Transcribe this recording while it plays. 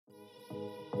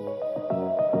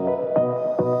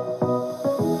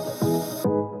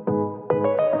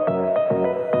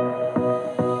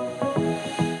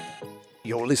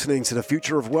You're listening to The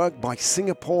Future of Work by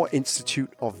Singapore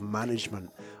Institute of Management.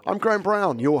 I'm Graham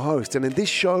Brown, your host, and in this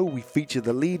show we feature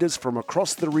the leaders from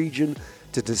across the region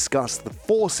to discuss the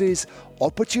forces,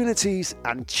 opportunities,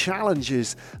 and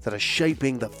challenges that are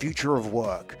shaping the future of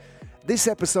work. This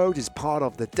episode is part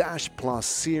of the Dash Plus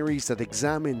series that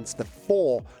examines the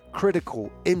 4 critical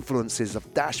influences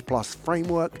of Dash Plus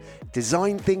framework: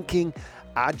 design thinking,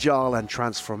 agile and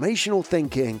transformational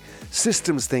thinking,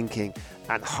 systems thinking,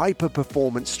 and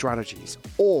hyper-performance strategies,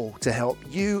 all to help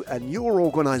you and your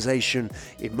organization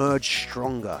emerge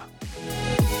stronger.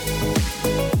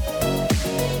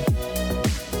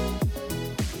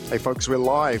 Hey folks, we're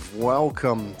live.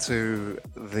 Welcome to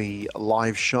the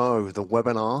live show, the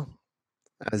webinar.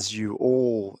 As you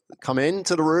all come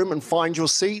into the room and find your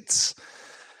seats,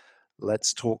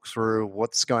 let's talk through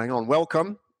what's going on.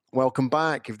 Welcome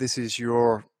back. If this is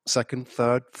your second,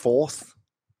 third, fourth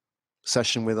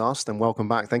session with us, then welcome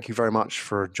back. Thank you very much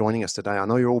for joining us today. I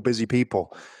know you're all busy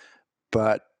people,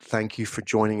 but thank you for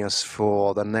joining us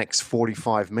for the next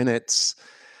 45 minutes.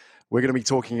 We're going to be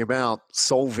talking about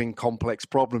solving complex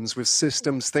problems with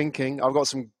systems thinking. I've got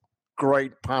some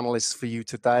great panelists for you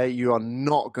today. You are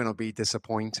not going to be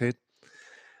disappointed.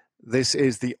 This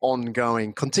is the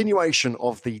ongoing continuation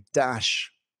of the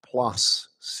Dash Plus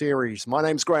series. My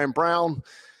name's Graham Brown,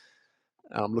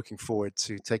 and I'm looking forward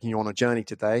to taking you on a journey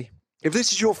today. If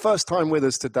this is your first time with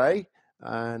us today,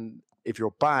 and if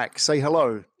you're back, say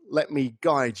hello. Let me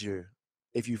guide you.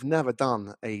 If you've never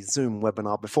done a Zoom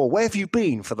webinar before, where have you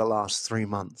been for the last 3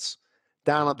 months?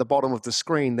 Down at the bottom of the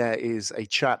screen, there is a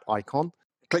chat icon.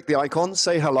 Click the icon,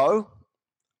 say hello.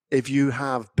 If you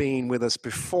have been with us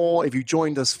before, if you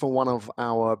joined us for one of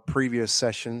our previous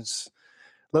sessions,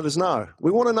 let us know.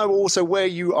 We want to know also where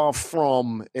you are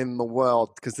from in the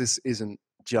world, because this isn't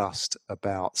just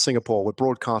about Singapore. We're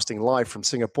broadcasting live from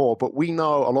Singapore, but we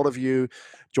know a lot of you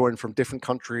join from different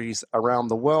countries around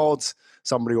the world.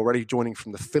 Somebody already joining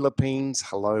from the Philippines.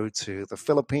 Hello to the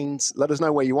Philippines. Let us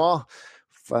know where you are.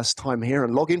 First time here,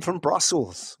 and log in from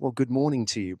Brussels. Well, good morning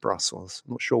to you, Brussels.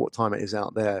 I'm not sure what time it is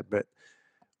out there, but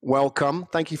welcome.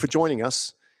 Thank you for joining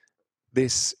us.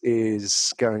 This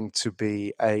is going to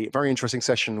be a very interesting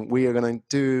session. We are going to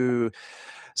do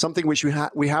something which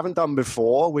we haven't done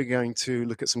before. We're going to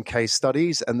look at some case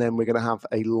studies, and then we're going to have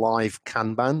a live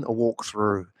Kanban, a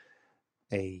walkthrough,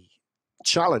 a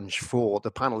challenge for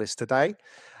the panelists today.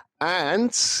 And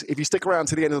if you stick around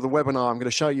to the end of the webinar, I'm going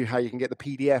to show you how you can get the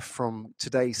PDF from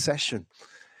today's session.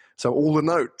 So all the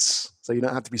notes, so you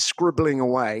don't have to be scribbling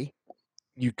away.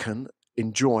 You can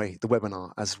enjoy the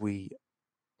webinar as we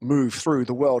move through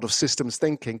the world of systems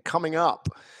thinking. Coming up,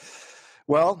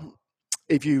 well,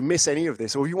 if you miss any of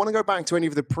this, or if you want to go back to any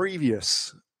of the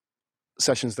previous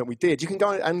sessions that we did, you can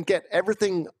go and get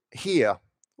everything here.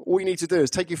 All you need to do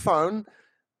is take your phone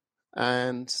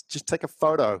and just take a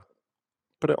photo.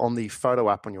 Put it on the photo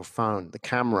app on your phone, the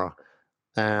camera,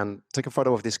 and take a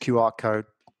photo of this QR code.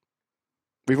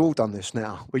 We've all done this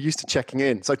now. We're used to checking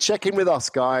in. So check in with us,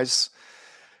 guys.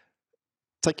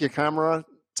 Take your camera,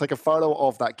 take a photo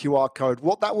of that QR code.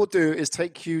 What that will do is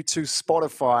take you to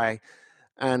Spotify,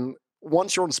 and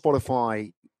once you're on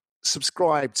Spotify,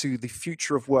 subscribe to the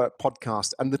Future of Work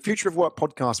podcast. And the Future of Work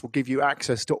podcast will give you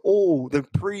access to all the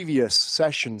previous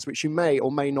sessions, which you may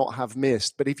or may not have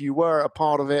missed. But if you were a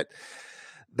part of it,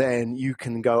 then you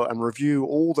can go and review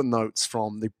all the notes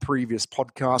from the previous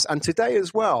podcast. And today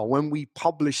as well, when we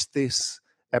publish this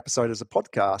episode as a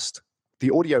podcast,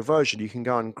 the audio version, you can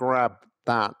go and grab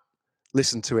that,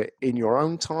 listen to it in your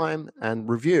own time, and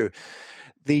review.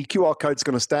 The QR code is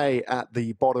going to stay at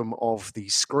the bottom of the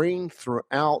screen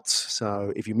throughout.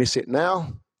 So if you miss it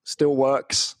now, still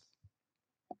works.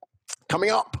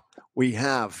 Coming up, we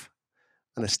have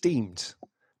an esteemed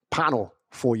panel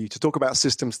for you to talk about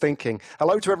systems thinking.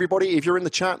 Hello to everybody. If you're in the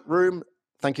chat room,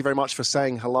 thank you very much for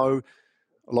saying hello.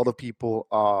 A lot of people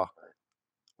are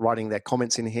writing their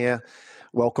comments in here.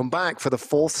 Welcome back for the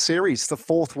 4th series, the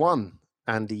 4th one.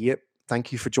 Andy Yip,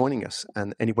 thank you for joining us.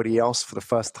 And anybody else for the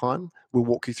first time, we'll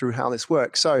walk you through how this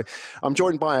works. So I'm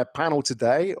joined by a panel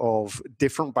today of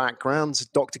different backgrounds.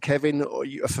 Dr. Kevin,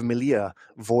 a familiar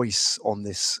voice on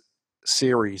this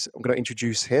series. I'm going to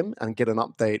introduce him and get an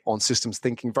update on systems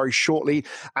thinking very shortly.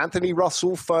 Anthony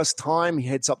Russell, first time. He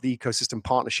heads up the ecosystem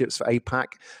partnerships for APAC,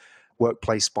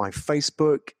 Workplace by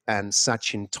Facebook, and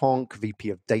Sachin Tonk,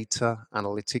 VP of Data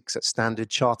Analytics at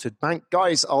Standard Chartered Bank.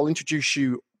 Guys, I'll introduce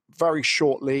you very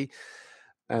shortly.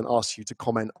 and ask you to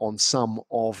comment on some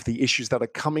of the issues that are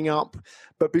coming up.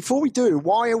 But before we do,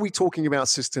 why are we talking about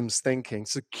systems thinking?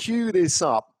 So cue this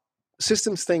up.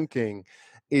 Systems thinking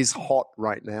is hot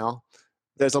right now.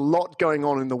 There's a lot going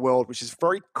on in the world which is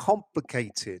very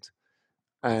complicated,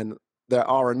 and there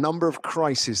are a number of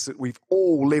crises that we've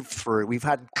all lived through. We've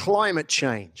had climate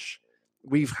change.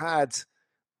 We've had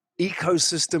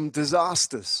ecosystem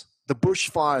disasters, the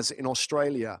bushfires in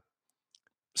Australia.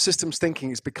 Systems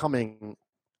thinking is becoming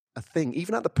a thing,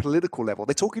 even at the political level.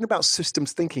 They're talking about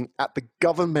systems thinking at the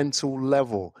governmental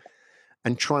level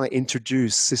and trying to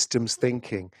introduce systems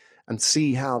thinking and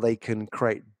see how they can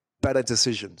create better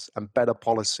decisions and better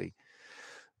policy.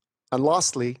 And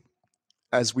lastly,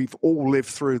 as we've all lived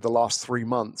through the last 3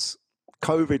 months,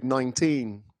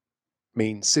 COVID-19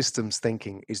 means systems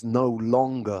thinking is no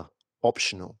longer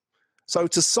optional. So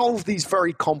to solve these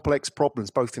very complex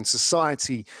problems, both in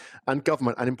society and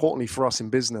government, and importantly for us in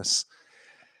business,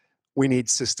 we need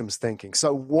systems thinking.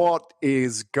 So what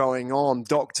is going on?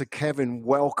 Dr. Kevin,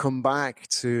 welcome back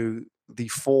to the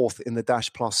 4th in the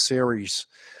Dash Plus series.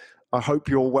 I hope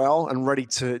you're well and ready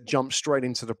to jump straight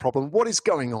into the problem. What is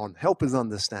going on? Help us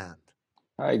understand.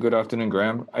 Hi, good afternoon,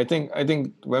 Graham. I think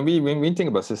when we think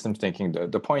about systems thinking,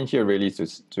 the point here really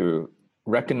is to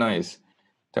recognize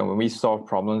that when we solve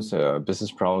problems,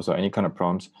 business problems or any kind of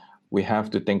problems, we have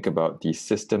to think about the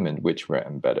system in which we're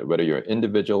embedded. Whether you're an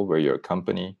individual, whether you're a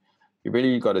company, you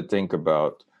really got to think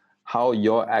about how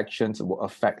your actions will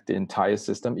affect the entire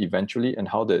system eventually, and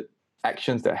how the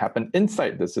actions that happen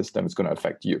inside the system is going to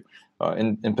affect you,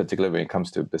 in particular when it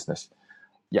comes to business.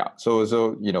 Yeah, so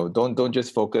don't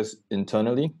just focus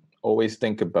internally. Always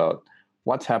think about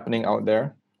what's happening out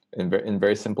there in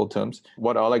very simple terms.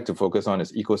 What I like to focus on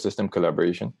is ecosystem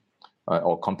collaboration,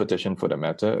 or competition for the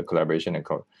matter, collaboration and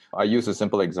I use a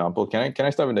simple example. Can I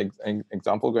start with an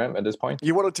example, Graham, at this point?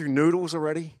 You want to do noodles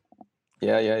already?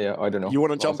 Yeah. I don't know. You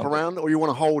want to jump around, or you want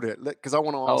to hold it? Because I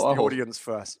want to ask the audience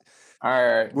first. All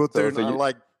right. We'll do.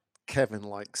 Like Kevin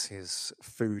likes his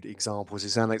food examples,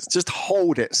 his anecdotes. Just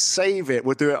hold it, save it.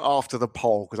 We'll do it after the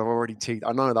poll, because I've already teased.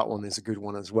 I know that one is a good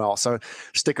one as well. So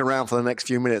stick around for the next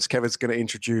few minutes. Kevin's going to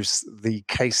introduce the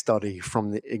case study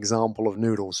from the example of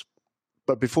noodles.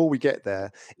 But before we get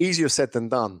there, easier said than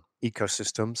done,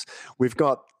 ecosystems. We've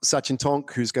got Sachin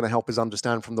Tonk, who's going to help us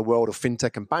understand from the world of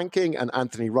fintech and banking, and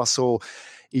Anthony Russell,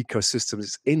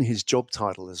 ecosystems in his job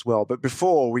title as well. But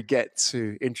before we get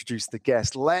to introduce the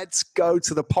guest, let's go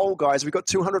to the poll, guys. We've got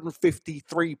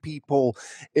 253 people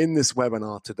in this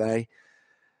webinar today.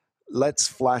 Let's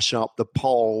flash up the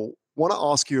poll. I want to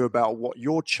ask you about what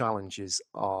your challenges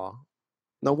are.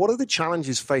 Now, what are the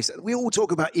challenges faced? We all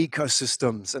talk about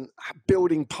ecosystems and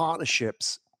building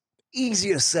partnerships.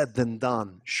 Easier said than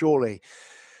done, surely.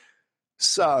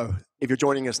 So, if you're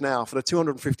joining us now, for the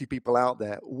 250 people out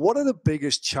there, what are the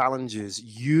biggest challenges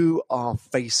you are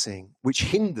facing which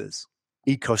hinders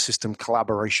ecosystem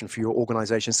collaboration for your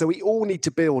organization? So we all need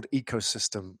to build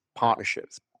ecosystem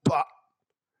partnerships, but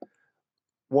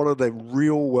what are the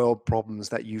real world problems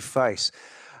that you face?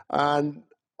 And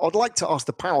I'd like to ask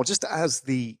the panel, just as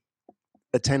the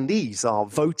attendees are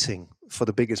voting for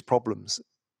the biggest problems,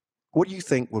 what do you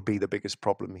think would be the biggest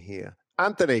problem here?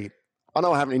 Anthony, I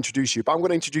know I haven't introduced you, but I'm going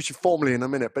to introduce you formally in a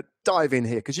minute, but dive in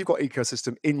here, because you've got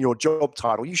ecosystem in your job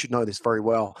title. You should know this very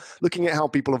well. Looking at how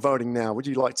people are voting now, would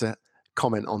you like to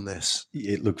comment on this?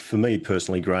 Yeah, look, for me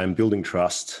personally, Graham, building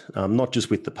trust, not just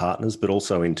with the partners, but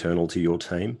also internal to your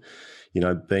team.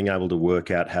 Being able to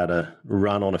work out how to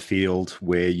run on a field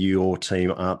where your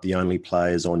team aren't the only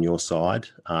players on your side,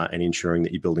 and ensuring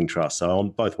that you're building trust. So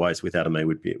on both ways, without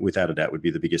a doubt, would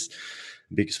be the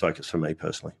biggest focus for me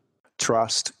personally.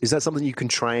 Trust, is that something you can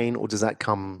train, or does that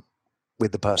come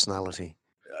with the personality?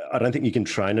 I don't think you can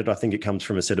train it. I think it comes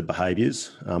from a set of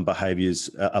behaviours. Behaviours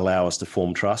allow us to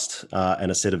form trust,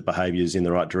 and a set of behaviours in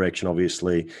the right direction,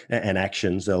 obviously, and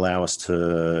actions allow us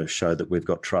to show that we've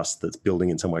got trust that's building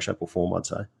in some way, shape or form, I'd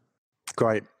say.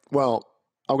 Great. Well,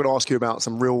 I'm going to ask you about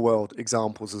some real world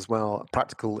examples as well,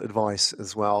 practical advice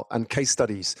as well, and case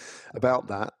studies about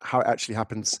that, how it actually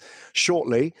happens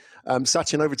shortly.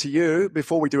 Sachin, over to you.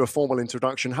 Before we do a formal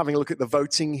introduction, having a look at the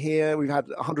voting here, we've had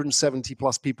 170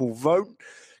 plus people vote.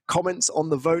 Comments on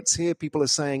the votes here, people are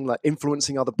saying like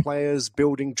influencing other players,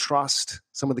 building trust,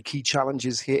 some of the key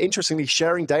challenges here. Interestingly,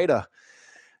 sharing data,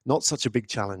 not such a big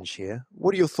challenge here.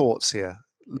 What are your thoughts here,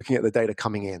 looking at the data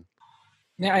coming in?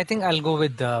 Yeah, I think I'll go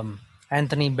with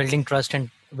Anthony. Building trust and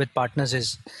with partners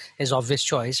is obvious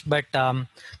choice. But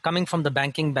coming from the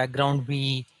banking background,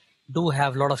 we do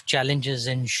have a lot of challenges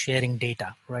in sharing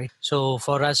data, right? So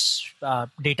for us,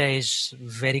 data is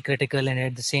very critical, and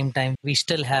at the same time, we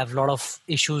still have a lot of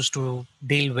issues to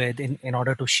deal with in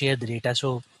order to share the data.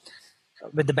 So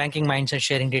with the banking mindset,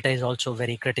 sharing data is also a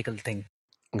very critical thing.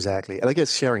 Exactly. And I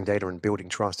guess sharing data and building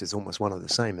trust is almost one of the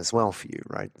same as well for you,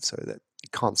 right? So that you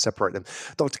can't separate them.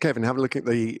 Dr. Kevin, have a look at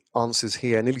the answers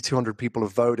here. Nearly 200 people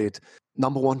have voted.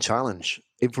 Number one challenge,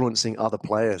 influencing other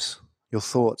players. Your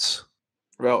thoughts?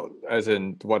 Well, as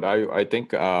in what I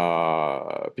think people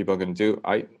are going to do,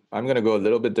 I'm going to go a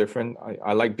little bit different.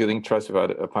 I like building trust with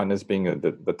other partners being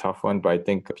the tough one, but I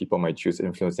think people might choose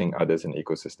influencing others in the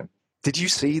ecosystem. Did you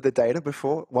see the data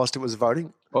before whilst it was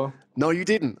voting? Oh, No, you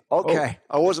didn't. Okay.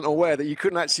 I wasn't aware that you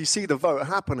couldn't actually see the vote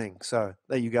happening. So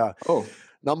there you go. oh,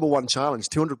 Number one challenge,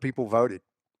 200 people voted.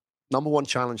 Number one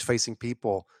challenge facing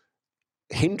people,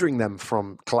 hindering them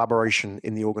from collaboration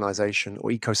in the organization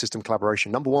or ecosystem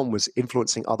collaboration. Number one was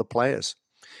influencing other players.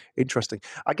 Interesting.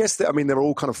 I guess that, I mean, they're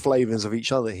all kind of flavors of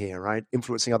each other here, right?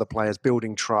 Influencing other players,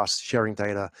 building trust, sharing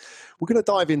data. We're going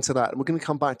to dive into that, and we're going to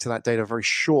come back to that data very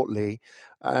shortly.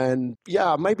 And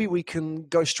yeah, maybe we can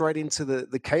go straight into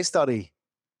the case study.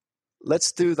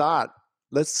 Let's do that.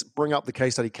 Let's bring up the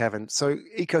case study, Kevin. So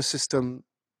ecosystem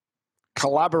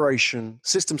collaboration,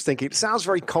 systems thinking. It sounds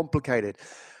very complicated,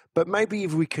 but maybe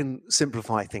if we can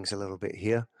simplify things a little bit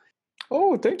here.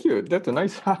 oh, thank you. That's a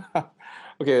nice.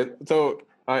 Okay, so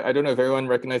I don't know if everyone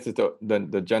recognizes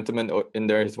the gentleman in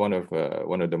there. He's one of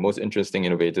the most interesting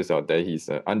innovators out there. He's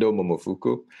Ando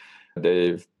Momofuku,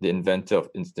 the inventor of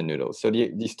instant noodles. So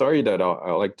the story that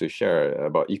I like to share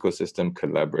about ecosystem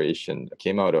collaboration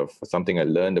came out of something I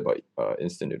learned about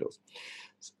instant noodles.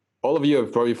 All of you are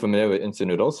probably familiar with instant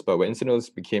noodles, but when instant noodles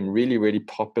became really, really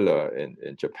popular in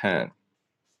Japan,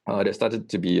 there started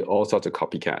to be all sorts of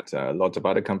copycats. Lots of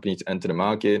other companies entered the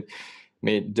market,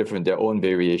 made their own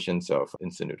variations of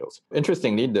instant noodles.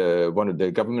 Interestingly, one of the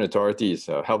government authorities,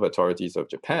 health authorities of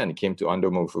Japan, came to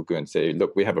Ando Momofuku and say,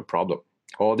 "Look, we have a problem.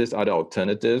 All these other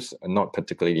alternatives are not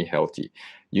particularly healthy.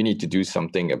 You need to do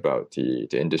something about the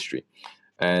industry."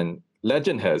 And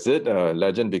legend has it,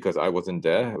 legend because I wasn't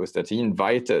there, was that he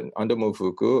invited Ando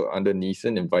Momofuku, under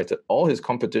Nissan, invited all his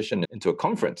competition into a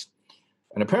conference.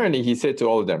 And apparently he said to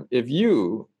all of them, if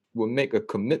you will make a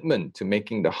commitment to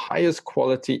making the highest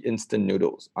quality instant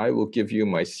noodles, I will give you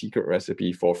my secret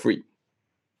recipe for free.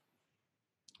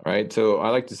 All right. So I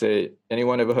like to say,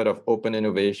 anyone ever heard of open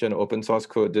innovation, open source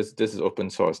code? This is open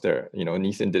source there. You know,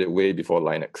 Nissan did it way before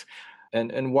Linux.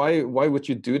 And why would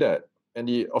you do that? And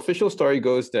the official story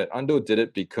goes that Ando did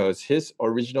it because his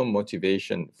original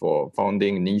motivation for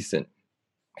founding Nissan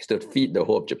is to feed the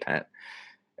whole of Japan.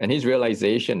 And his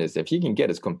realization is if he can get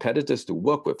his competitors to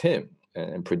work with him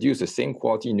and produce the same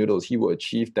quality noodles, he will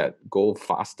achieve that goal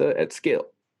faster at scale.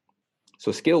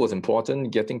 So scale was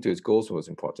important. Getting to his goals was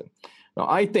important. Now,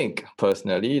 I think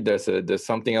personally, there's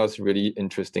something else really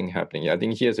interesting happening. I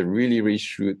think he is a really, really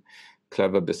shrewd,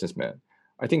 clever businessman.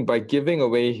 I think by giving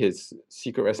away his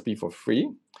secret recipe for free,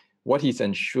 what he's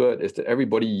ensured is that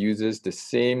everybody uses the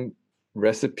same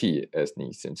recipe as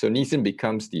Nissan. So Nissan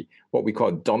becomes what we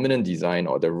call dominant design,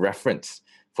 or the reference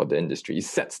for the industry. It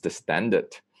sets the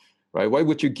standard, right? Why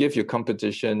would you give your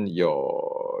competition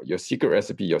your secret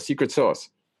recipe, your secret sauce?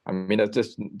 I mean,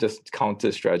 that's just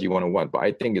counter strategy 101. But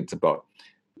I think it's about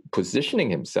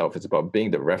positioning himself. It's about being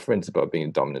the reference, about being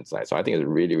a dominant design. So I think it's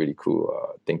really, really cool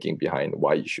thinking behind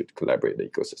why you should collaborate in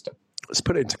the ecosystem. Let's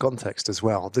put it into context as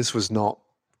well. This was not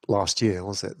last year,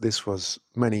 was it? This was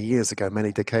many years ago,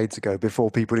 many decades ago, before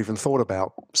people even thought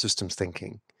about systems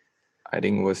thinking. I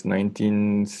think it was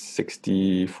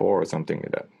 1964 or something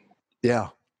like that. Yeah.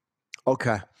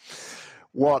 Okay.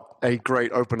 What a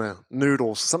great opener.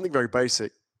 Noodles, something very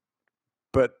basic,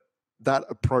 but that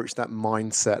approach, that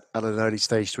mindset at an early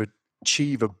stage to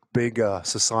achieve a bigger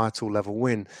societal level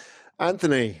win.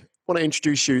 Anthony, I want to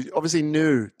introduce you, obviously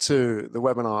new to the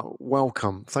webinar.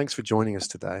 Welcome. Thanks for joining us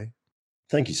today.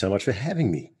 Thank you so much for having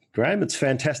me, Graham. It's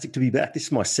fantastic to be back. This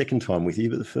is my second time with you,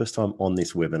 but the first time on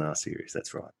this webinar series.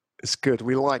 That's right. It's good.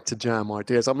 We like to jam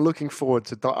ideas. I'm looking forward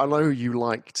to I know you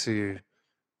like to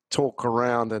talk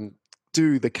around and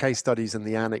do the case studies and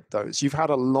the anecdotes. You've had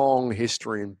a long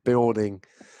history in building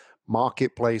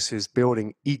marketplaces,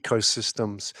 building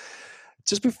ecosystems.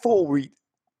 Just before we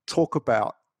talk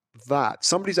about that,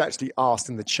 somebody's actually asked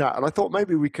in the chat, and I thought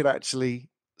maybe we could actually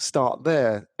start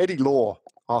there. Eddie Law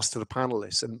asked to the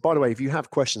panelists, and by the way, if you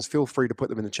have questions, feel free to put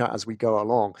them in the chat as we go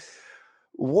along.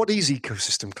 What is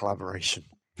ecosystem collaboration?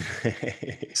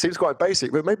 Seems quite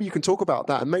basic, but maybe you can talk about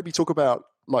that and maybe talk about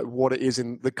like what it is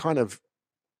in the kind of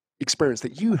experience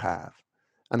that you have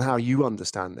and how you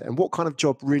understand it and what kind of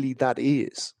job really that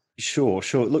is. Sure.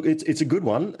 Look, it's a good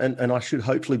one, and I should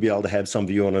hopefully be able to have some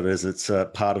view on it as it's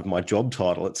part of my job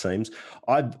title. It seems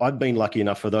I've been lucky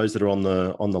enough. For those that are on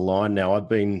the line now, I've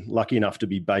been lucky enough to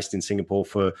be based in Singapore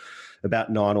for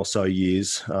about 9 or so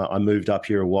years. I moved up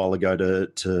here a while ago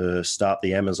to start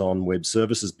the Amazon Web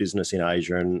Services business in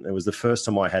Asia, and it was the first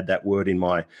time I had that word in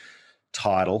my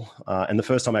title, and the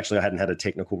first time actually I hadn't had a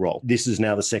technical role. This is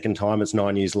now the second time. It's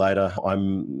 9 years later.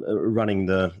 I'm running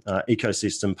the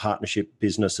ecosystem partnership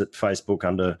business at Facebook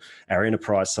under our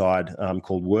enterprise side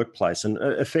called Workplace. And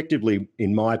effectively,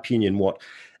 in my opinion, what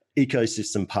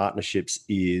ecosystem partnerships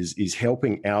is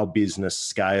helping our business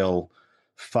scale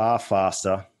far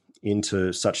faster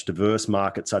into such diverse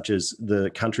markets such as the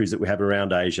countries that we have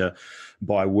around Asia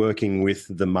by working with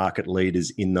the market leaders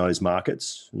in those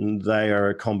markets. And they are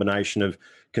a combination of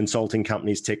consulting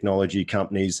companies, technology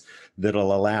companies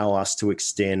that'll allow us to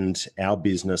extend our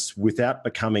business without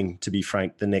becoming, to be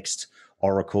frank, the next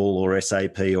Oracle or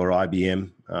SAP or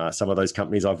IBM. Some of those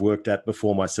companies I've worked at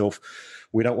before myself.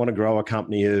 We don't want to grow a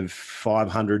company of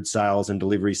 500 sales and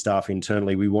delivery staff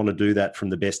internally. We want to do that from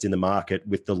the best in the market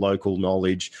with the local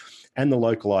knowledge and the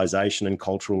localization and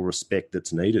cultural respect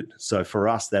that's needed. So for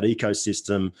us, that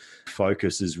ecosystem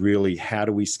focus is really how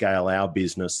do we scale our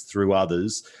business through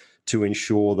others to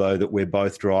ensure, though, that we're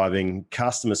both driving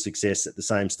customer success at the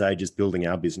same stage as building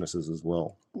our businesses as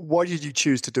well. Why did you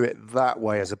choose to do it that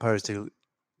way as opposed to,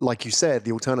 like you said,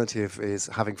 the alternative is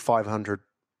having 500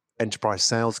 enterprise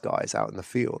sales guys out in the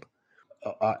field?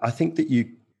 I think that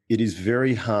it is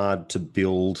very hard to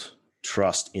build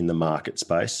trust in the market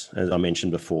space, as I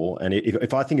mentioned before. And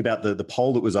if I think about the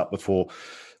poll that was up before,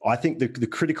 I think the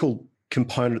critical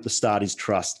component at the start is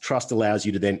trust. Trust allows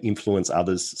you to then influence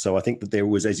others. So I think that there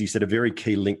was, as you said, a very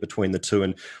key link between the two.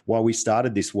 And why we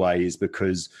started this way is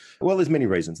because, well, there's many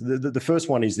reasons. The first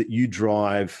one is that you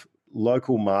drive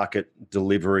local market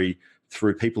delivery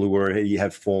through people who already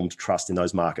have formed trust in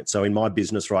those markets. So in my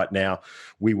business right now,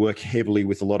 we work heavily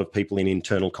with a lot of people in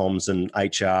internal comms and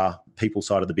HR, people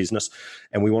side of the business,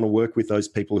 and we want to work with those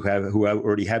people who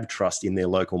already have trust in their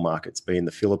local markets, be in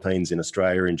the Philippines, in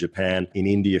Australia, in Japan, in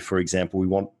India, for example.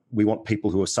 We want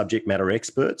people who are subject matter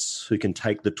experts who can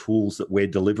take the tools that we're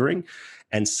delivering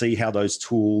and see how those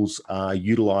tools are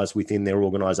utilized within their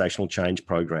organizational change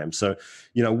program. So,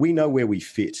 we know where we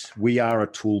fit. We are a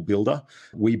tool builder.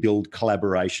 We build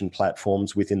collaboration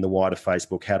platforms within the wider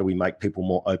Facebook. How do we make people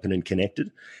more open and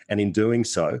connected? And in doing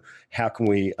so, how can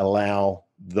we allow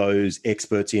those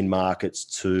experts in markets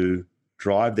to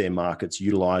drive their markets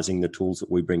utilizing the tools that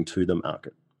we bring to the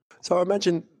market? So I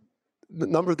imagine the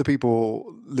number of the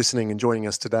people listening and joining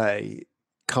us today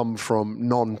come from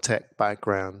non-tech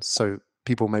backgrounds. So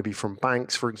people maybe from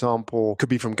banks, for example, could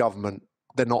be from government.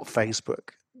 They're not Facebook.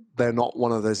 They're not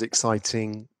one of those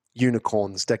exciting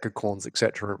unicorns, decacorns,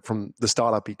 etc., from the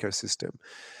startup ecosystem.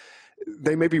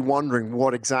 They may be wondering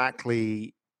what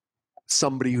exactly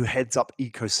somebody who heads up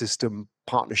ecosystem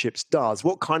partnerships does.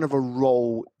 What kind of a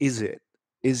role is it?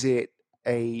 Is it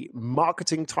a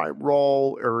marketing type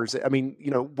role, or is it,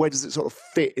 where does it sort of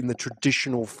fit in the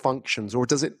traditional functions, or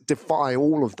does it defy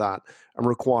all of that and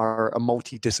require a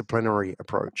multidisciplinary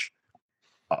approach?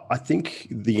 I think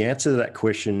the answer to that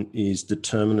question is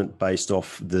determinant based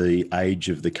off the age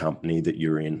of the company that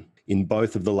you're in. In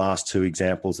both of the last two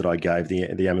examples that I gave,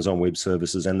 the Amazon Web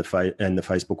Services and the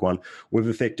Facebook one, we've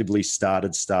effectively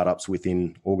started startups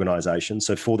within organizations.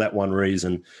 So for that one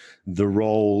reason, the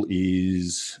role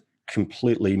is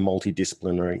completely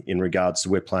multidisciplinary in regards to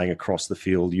we're playing across the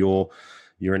field. You're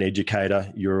an educator,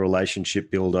 you're a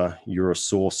relationship builder, you're a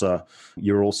sourcer,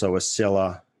 you're also a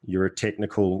seller, you're a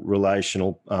technical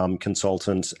relational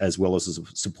consultant, as well as a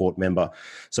support member.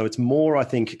 So it's more, I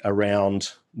think,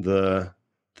 around the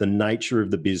nature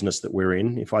of the business that we're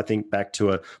in. If I think back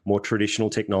to a more traditional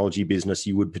technology business,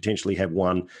 you would potentially have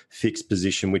one fixed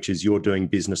position, which is you're doing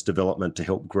business development to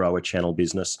help grow a channel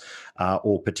business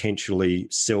or potentially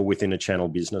sell within a channel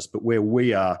business. But where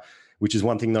we are, which is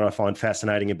one thing that I find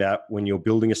fascinating about when you're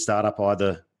building a startup,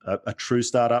 either a true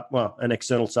startup, well, an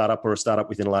external startup or a startup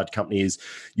within a large company, is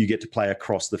you get to play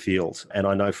across the field. And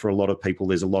I know for a lot of people,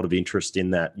 there's a lot of interest in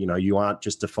that. You aren't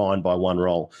just defined by one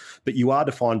role, but you are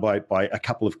defined by a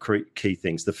couple of key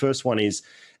things. The first one is,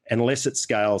 unless it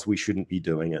scales, we shouldn't be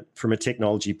doing it. From a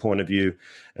technology point of view,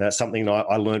 something that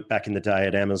I learned back in the day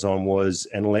at Amazon was,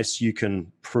 unless you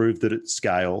can prove that it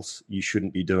scales, you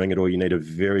shouldn't be doing it, or you need a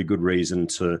very good reason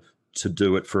to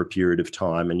do it for a period of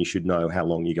time, and you should know how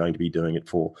long you're going to be doing it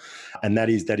for. And that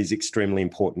is extremely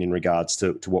important in regards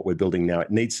to what we're building now. It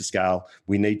needs to scale.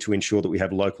 We need to ensure that we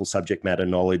have local subject matter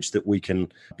knowledge, that we can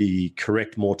be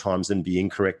correct more times than be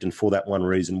incorrect. And for that one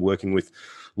reason, working with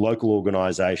local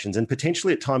organisations, and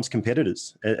potentially at times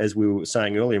competitors, as we were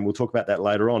saying earlier, and we'll talk about that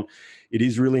later on. It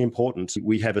is really important.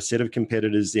 We have a set of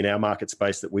competitors in our market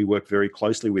space that we work very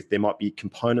closely with. There might be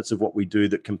components of what we do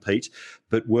that compete,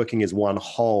 but working as one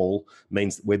whole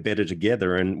means that we're better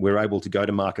together and we're able to go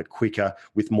to market quicker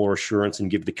with more assurance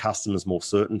and give the customers more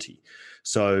certainty.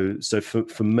 So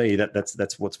for me,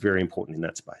 that's what's very important in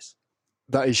that space.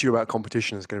 That issue about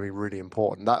competition is going to be really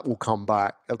important. That will come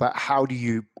back about how do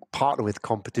you partner with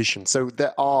competition. So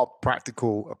there are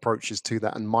practical approaches to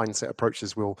that, and mindset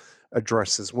approaches we'll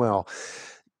address as well.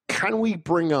 Can we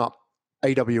bring up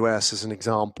AWS as an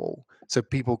example so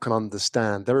people can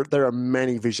understand? There are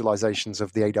many visualizations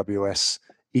of the AWS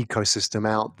ecosystem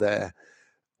out there.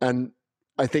 And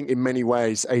I think in many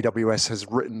ways, AWS has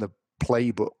written the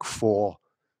playbook for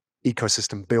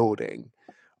ecosystem building.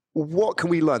 What can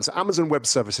we learn? So Amazon Web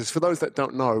Services, for those that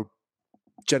don't know,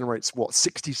 generates what,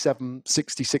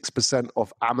 66%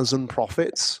 of Amazon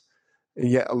profits? And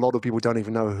yet a lot of people don't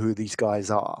even know who these guys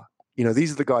are. You know,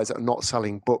 these are the guys that are not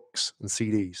selling books and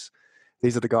CDs.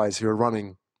 These are the guys who are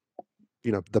running,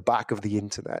 you know, the back of the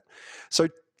internet. So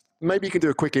maybe you can do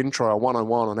a quick intro, a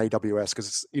one-on-one on AWS,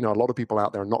 because, you know, a lot of people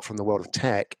out there are not from the world of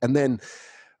tech. And then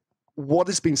what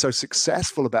has been so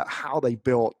successful about how they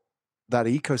built that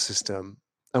ecosystem,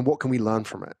 and what can we learn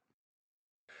from it?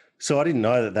 So I didn't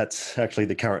know that that's actually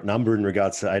the current number in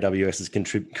regards to AWS's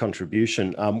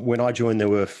contribution. When I joined, there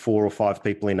were 4 or 5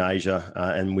 people in Asia,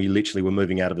 and we literally were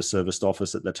moving out of a serviced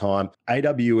office at the time.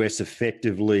 AWS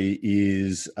effectively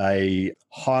is a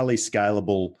highly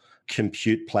scalable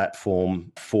compute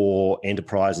platform for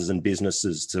enterprises and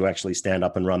businesses to actually stand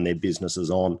up and run their businesses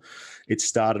on. It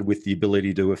started with the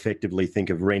ability to effectively think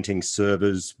of renting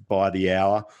servers by the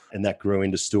hour, and that grew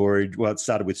into storage. Well, it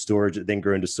started with storage, it then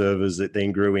grew into servers, it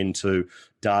then grew into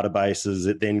databases,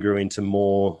 it then grew into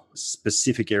more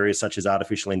specific areas such as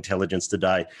artificial intelligence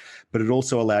today. But it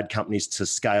also allowed companies to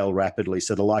scale rapidly.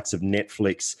 So the likes of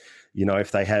Netflix, you know,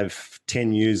 if they have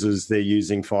 10 users, they're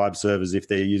using 5 servers. If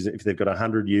they've got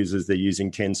 100 users, they're using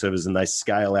 10 servers, and they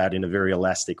scale out in a very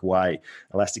elastic way.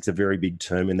 Elastic's a very big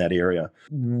term in that area.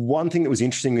 One thing that was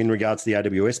interesting in regards to the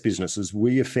AWS business is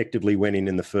we effectively went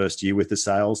in the first year with the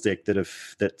sales deck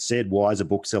that said, why is a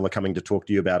bookseller coming to talk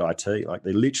to you about IT? Like,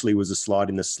 there literally was a slide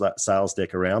in the sales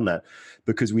deck around that,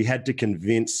 because we had to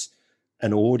convince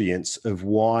an audience of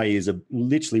why is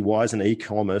an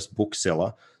e-commerce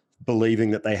bookseller believing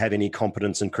that they have any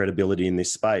competence and credibility in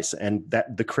this space. And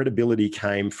that the credibility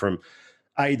came from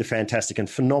the fantastic and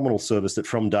phenomenal service that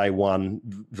from day one,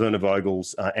 Werner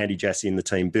Vogel's, Andy Jassy and the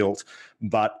team built.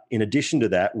 But in addition to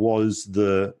that was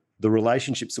the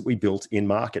relationships that we built in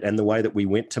market and the way that we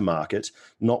went to market,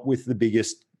 not with the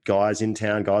biggest guys and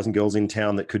girls in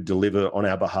town that could deliver on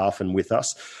our behalf and with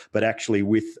us, but actually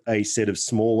with a set of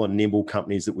smaller, nimble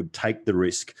companies that would take the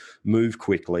risk, move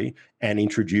quickly, and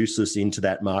introduce us into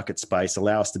that market space,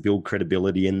 allow us to build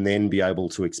credibility, and then be able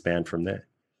to expand from there.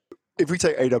 If we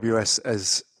take AWS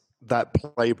as that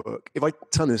playbook, if I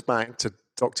turn this back to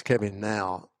Dr. Kevin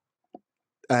now,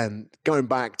 and going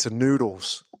back to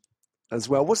Noodles as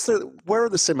well, where are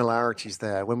the similarities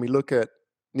there when we look at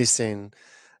Nissin,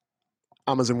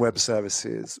 Amazon Web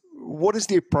Services? What is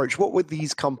the approach? What were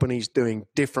these companies doing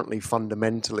differently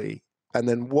fundamentally? And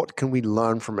then what can we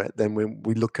learn from it then when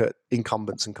we look at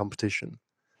incumbents and competition?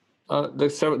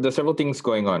 There's several things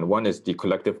going on. One is the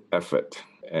collective effort,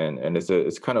 and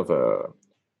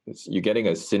you're getting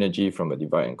a synergy from a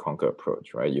divide and conquer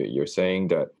approach, right? You're saying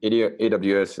that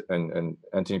AWS, and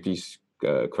Anthony, please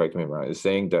correct me if I'm wrong, is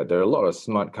saying that there are a lot of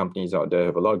smart companies out there,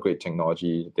 have a lot of great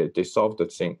technology. They solve the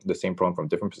same problem from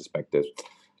different perspectives.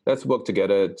 Let's work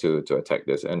together to attack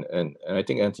this. And I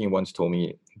think Anthony once told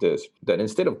me this, that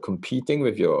instead of competing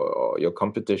with your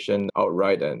competition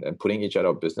outright and putting each other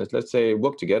out of business, let's say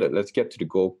work together. Let's get to the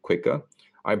goal quicker.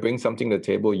 I bring something to the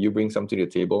table, you bring something to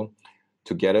the table.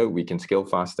 Together, we can scale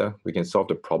faster, we can solve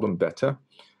the problem better,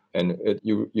 and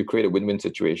you create a win-win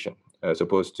situation as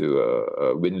opposed to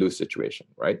a win-lose situation,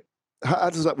 right? How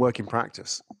does that work in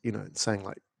practice? You know, saying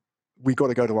like, we got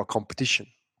to go to our competition.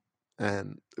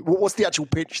 And what's the actual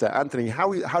pitch there, Anthony?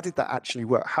 How did that actually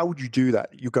work? How would you do that?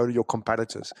 You go to your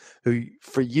competitors who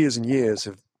for years and years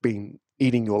have been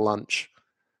eating your lunch.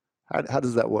 How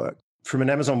does that work? From an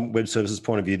Amazon Web Services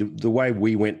point of view, the way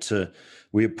we went to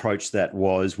we approached that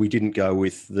was we didn't go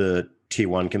with the tier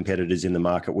one competitors in the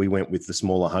market. We went with the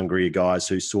smaller, hungrier guys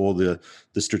who saw the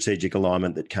strategic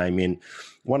alignment that came in.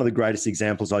 One of the greatest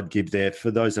examples I'd give there,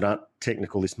 for those that aren't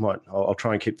technical, I'll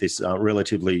try and keep this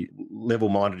relatively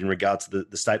level-minded in regards to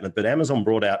the statement, but Amazon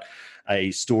brought out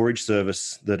a storage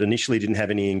service that initially didn't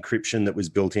have any encryption that was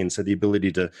built in, so the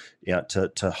ability to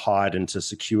hide and to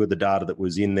secure the data that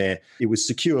was in there. It was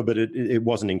secure, but it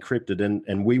wasn't encrypted,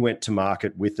 and we went to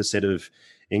market with a set of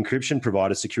encryption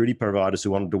providers, security providers who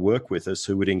wanted to work with us,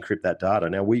 who would encrypt that data.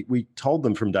 Now, we told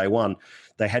them from day one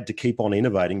they had to keep on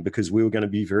innovating because we were going to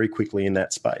be very quickly in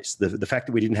that space. The fact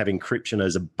that we didn't have encryption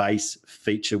as a base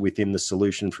feature within the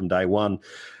solution from day one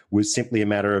was simply a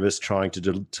matter of us trying to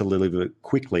deliver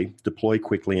quickly, deploy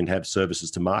quickly, and have services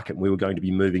to market. And we were going to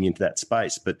be moving into that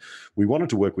space. But we wanted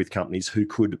to work with companies who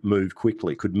could move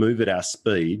quickly, could move at our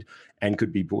speed, and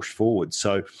could be pushed forward.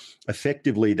 So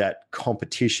effectively, that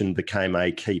competition became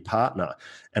a key partner.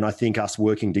 And I think us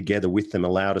working together with them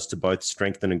allowed us to both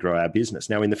strengthen and grow our business.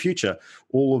 Now, in the future,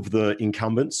 all of the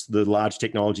incumbents, the large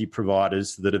technology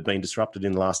providers that have been disrupted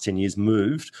in the last 10 years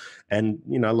moved. And,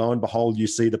 lo and behold, you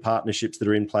see the partnerships that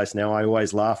are in place now. I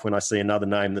always laugh when I see another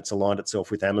name that's aligned itself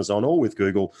with Amazon or with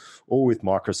Google or with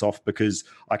Microsoft, because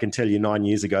I can tell you 9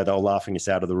 years ago, they were laughing us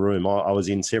out of the room. I was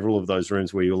in several of those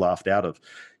rooms where you were laughed out of.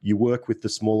 You work with the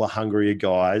smaller, hungrier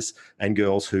guys and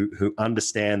girls who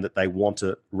understand that they want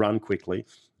to run quickly,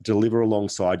 deliver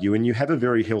alongside you, and you have a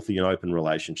very healthy and open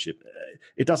relationship.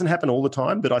 It doesn't happen all the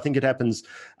time, but I think it happens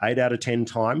 8 out of 10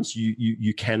 times.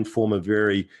 You can form a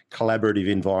very collaborative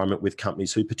environment with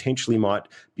companies who potentially might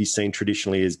be seen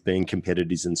traditionally as being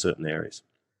competitors in certain areas.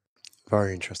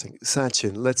 Very interesting.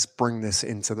 Sachin, let's bring this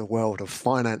into the world of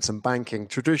finance and banking.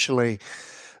 Traditionally,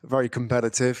 very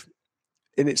competitive.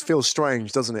 And it feels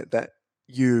strange, doesn't it, that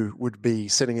you would be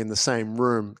sitting in the same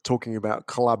room talking about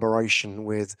collaboration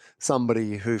with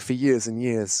somebody who for years and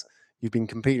years you've been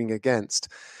competing against.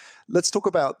 Let's talk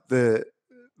about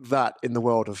that in the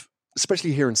world of,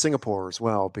 especially here in Singapore as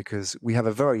well, because we have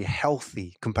a very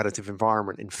healthy competitive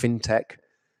environment in fintech,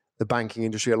 the banking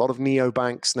industry, a lot of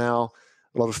neobanks now,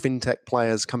 a lot of fintech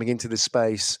players coming into this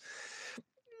space.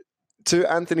 To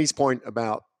Anthony's point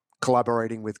about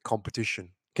collaborating with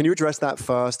competition, can you address that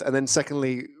first? And then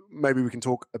secondly, maybe we can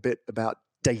talk a bit about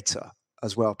data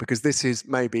as well, because this is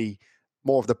maybe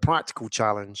more of the practical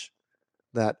challenge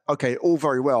that, okay, all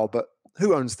very well, but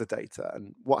who owns the data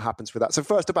and what happens with that? So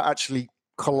first, about actually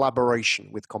collaboration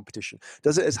with competition.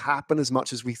 Does it happen as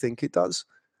much as we think it does?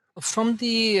 From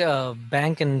the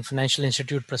bank and financial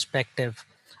institute perspective,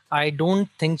 I don't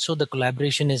think so. The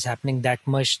collaboration is happening that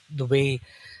much the way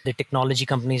the technology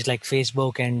companies like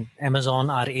Facebook and Amazon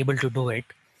are able to do it.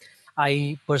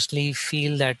 I personally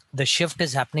feel that the shift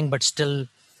is happening, but still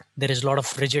there is a lot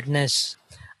of rigidness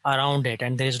around it,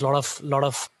 and there is a lot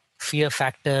of fear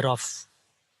factor of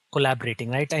collaborating,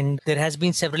 right? And there has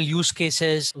been several use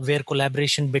cases where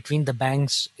collaboration between the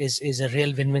banks is a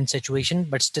real win-win situation,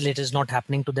 but still it is not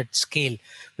happening to that scale,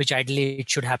 which ideally it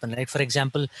should happen, right? For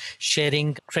example,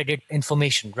 sharing credit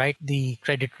information, right? The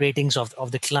credit ratings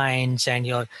of the clients and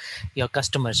your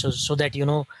customers, so that,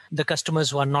 the customers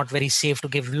who are not very safe to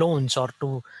give loans or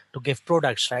to give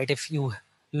products, right? If you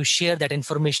share that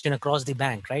information across the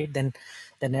bank, right? Then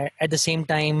at the same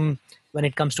time, when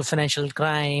it comes to financial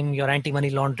crime, your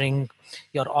anti-money laundering,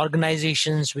 your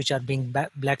organizations which are being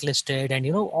blacklisted, and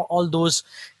all those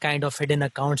kind of hidden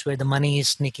accounts where the money is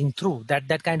sneaking through,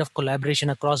 that kind of collaboration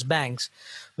across banks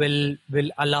will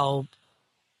allow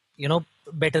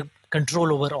better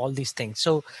control over all these things.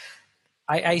 So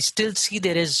I still see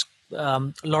there is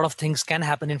a lot of things can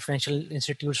happen in financial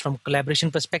institutes from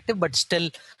collaboration perspective, but still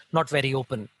not very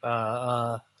open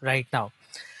right now.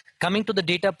 Coming to the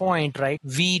data point, right?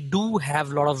 We do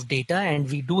have a lot of data, and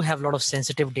we do have a lot of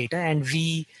sensitive data, and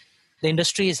the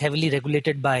industry is heavily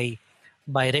regulated by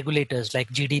regulators like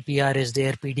GDPR is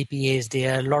there, PDPA is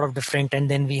there, a lot of different, and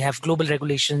then we have global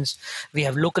regulations, we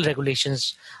have local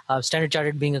regulations. Standard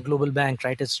Chartered being a global bank,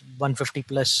 right? It's 150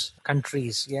 plus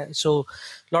countries, yeah. So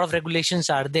a lot of regulations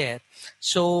are there.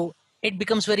 So it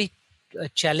becomes very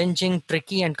challenging,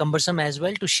 tricky, and cumbersome as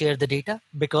well to share the data,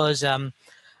 because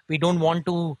we don't want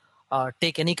to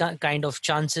take any kind of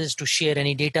chances to share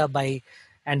any data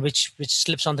which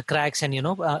slips on the cracks, and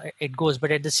it goes.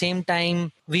 But at the same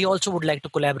time, we also would like to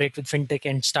collaborate with fintech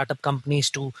and startup companies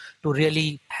to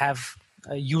really have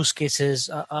use cases,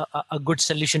 a good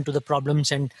solution to the problems.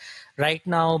 And right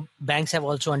now, banks have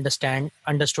also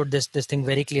understood this thing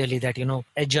very clearly, that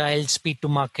agile, speed to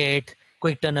market,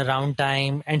 quick turnaround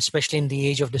time, and especially in the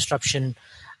age of disruption,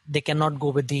 they cannot go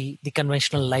with the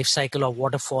conventional life cycle of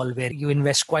waterfall, where you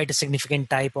invest quite a significant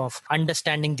type of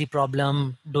understanding the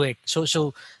problem, do it.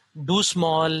 So do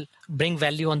small, bring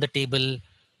value on the table,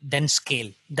 then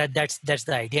scale. That's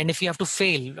the idea. And if you have to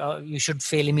fail, you should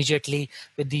fail immediately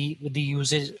with the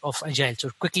usage of agile. So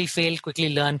quickly fail,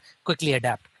 quickly learn, quickly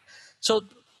adapt.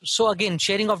 So again,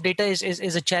 sharing of data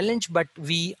is a challenge, but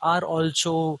we are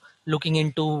also looking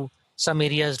into some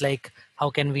areas like how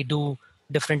can we do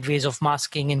different ways of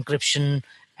masking, encryption,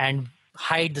 and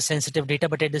hide the sensitive data,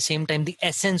 but at the same time the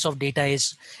essence of data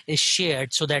is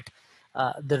shared, so that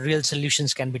the real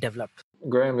solutions can be developed.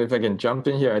 Graham, if I can jump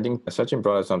in here, I think Sachin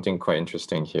brought up something quite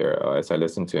interesting here as I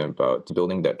listened to him about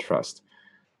building that trust.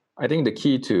 I think the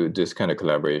key to this kind of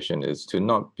collaboration is to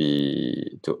not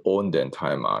be to own the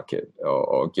entire market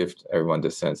or give everyone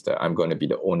the sense that I'm going to be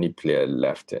the only player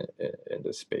left in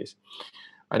this space.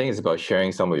 I think it's about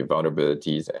sharing some of your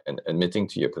vulnerabilities and admitting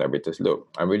to your collaborators, look,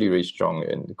 I'm really, really strong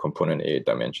in component A,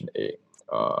 dimension A,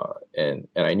 and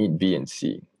I need B and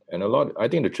C. And I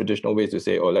think the traditional way is to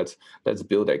say, oh, let's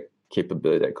build that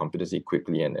capability, that competency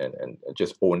quickly and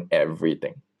just own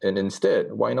everything. And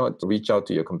instead, why not reach out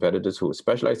to your competitors who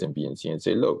specialize in B and C and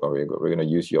say, look, we're going to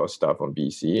use your stuff on B,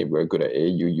 C. We're good at A,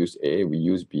 you use A, we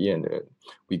use B, and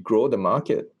we grow the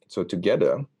market. So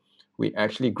together, we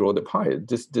actually grow the pie.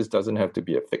 This doesn't have to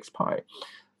be a fixed pie.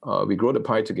 We grow the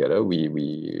pie together. We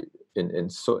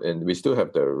still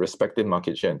have the respective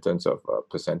market share in terms of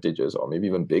percentages, or maybe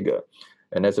even bigger.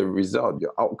 And as a result,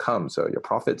 your outcomes or your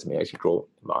profits may actually grow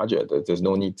larger. There's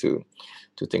no need to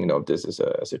think of this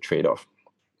as a trade-off.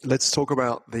 Let's talk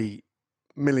about the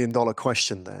 $1 million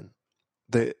question then,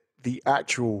 the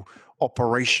actual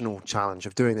operational challenge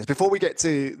of doing this. Before we get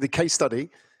to the case study,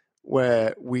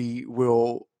 where we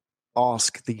will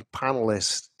ask the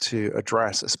panelists to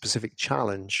address a specific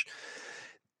challenge,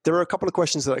 there are a couple of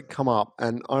questions that come up,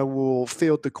 and I will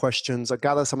field the questions. I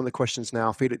gather some of the questions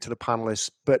now, feed it to the panelists.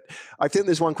 But I think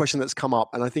there's one question that's come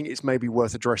up, and I think it's maybe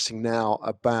worth addressing now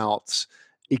about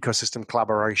ecosystem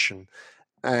collaboration.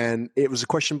 And it was a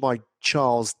question by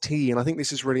Charles T. And I think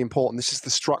this is really important. This is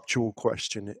the structural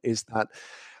question, is that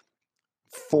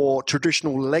for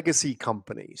traditional legacy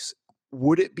companies,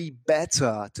 would it be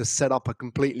better to set up a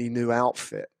completely new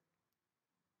outfit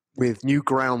with new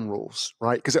ground rules,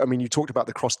 right? Because, I mean, you talked about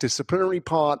the cross-disciplinary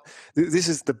part. This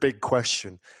is the big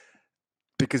question,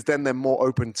 because then they're more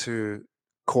open to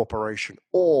cooperation.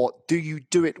 Or do you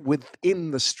do it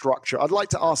within the structure? I'd like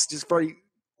to ask just very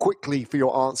quickly for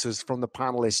your answers from the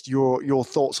panelists, your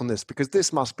thoughts on this, because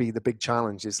this must be the big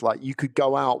challenge. It's like you could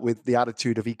go out with the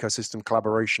attitude of ecosystem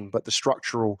collaboration, but the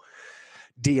structural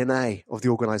DNA of the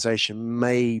organization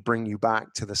may bring you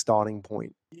back to the starting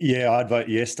point. Yeah, I'd vote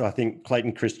yes. I think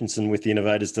Clayton Christensen with the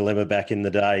Innovator's Dilemma back in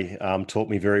the day taught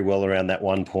me very well around that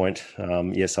one point.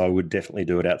 Yes, I would definitely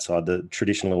do it outside the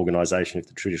traditional organization if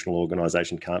the traditional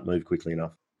organization can't move quickly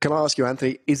enough. Can I ask you,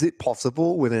 Anthony, is it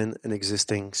possible within an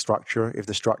existing structure, if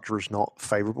the structure is not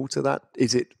favorable to that?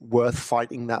 Is it worth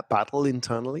fighting that battle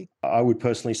internally? I would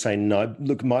personally say no.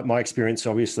 Look, my experience,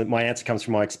 obviously, my answer comes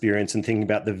from my experience and thinking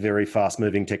about the very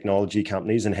fast-moving technology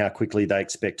companies and how quickly they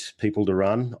expect people to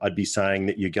run. I'd be saying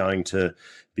that you're going to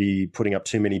be putting up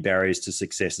too many barriers to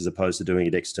success as opposed to doing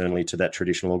it externally to that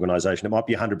traditional organisation. It might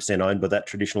be 100% owned by that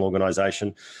traditional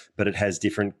organisation, but it has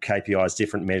different KPIs,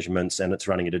 different measurements, and it's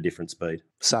running at a different speed.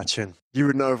 Sachin, you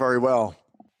would know very well.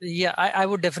 Yeah, I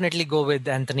would definitely go with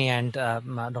Anthony and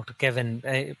Dr.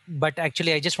 Kevin. But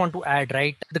actually, I just want to add,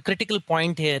 right, the critical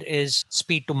point here is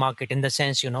speed to market, in the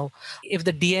sense, if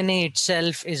the DNA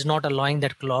itself is not allowing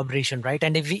that collaboration, right,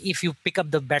 and if you pick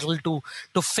up the battle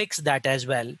to fix that as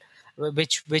well,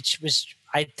 which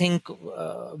I think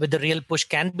with the real push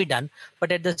can be done,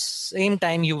 but at the same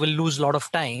time you will lose a lot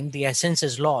of time. The essence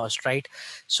is lost, right?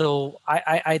 So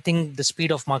I think the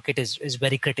speed of market is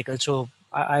very critical. So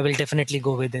I will definitely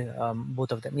go with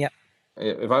both of them. Yeah.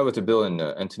 If I were to build on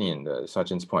Anthony and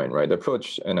Sachin's point, right, the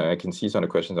approach, and I can see some of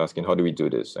the questions asking, how do we do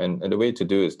this? And the way to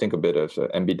do is think a bit of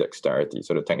ambidexterity.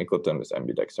 So the technical term is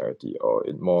ambidexterity, or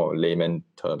in more layman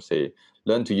terms, say,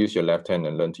 learn to use your left hand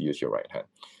and learn to use your right hand.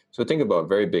 So think about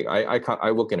very big.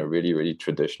 I work in a really, really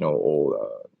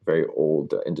traditional, very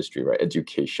old industry, right?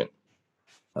 Education,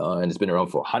 and it's been around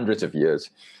for hundreds of years.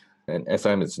 And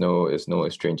SIM is no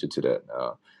stranger to that.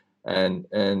 And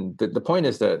the point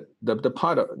is that the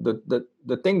part of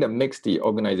the thing that makes the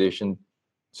organization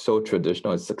so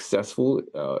traditional and successful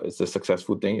is a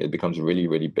successful thing. It becomes really,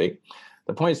 really big.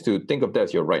 The point is to think of that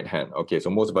as your right hand. Okay, so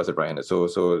most of us are right-handed. So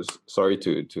sorry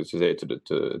to say to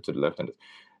the left-handed.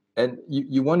 And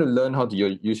you want to learn how to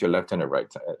use your left hand and right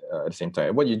at the same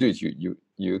time. What you do is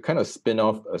you kind of spin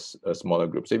off a smaller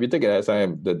group. So if you take an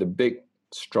SIM, the big,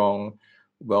 strong,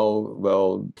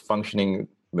 well functioning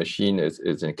machine is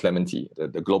in Clementi,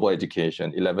 the global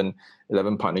education, 11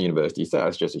 partner universities.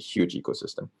 That's just a huge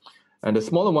ecosystem. And the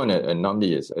smaller one at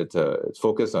Namdi it's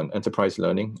focused on enterprise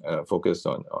learning, focused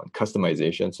on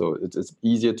customization. So it's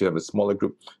easier to have a smaller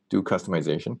group do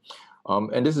customization.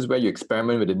 And this is where you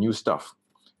experiment with the new stuff.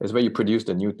 It's where you produce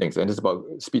the new things. And it's about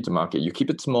speed to market. You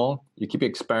keep it small, you keep it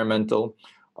experimental,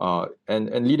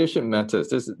 and leadership matters.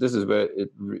 This is where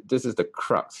this is the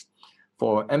crux.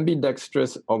 For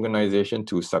ambidextrous organization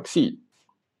to succeed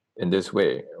in this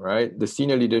way, right? The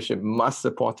senior leadership must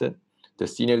support it. The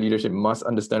senior leadership must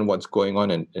understand what's going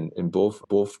on in both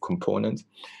components.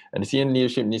 And the senior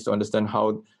leadership needs to understand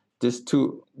how these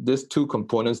two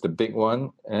components, the big one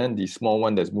and the small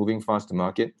one that's moving fast to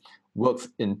market, works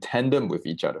in tandem with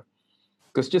each other.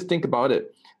 Because just think about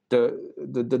it.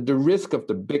 The risk of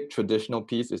the big traditional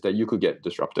piece is that you could get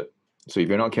disrupted. So if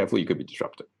you're not careful, you could be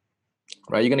disrupted.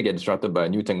 Right? You're going to get disrupted by a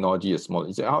new technology, a small.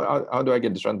 You say, how do I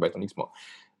get disrupted by something small?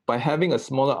 By having a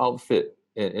smaller outfit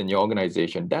in your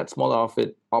organization, that smaller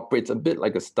outfit operates a bit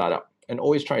like a startup and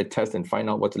always try to test and find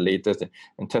out what's the latest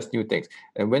and test new things.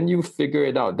 And when you figure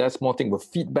it out, that small thing will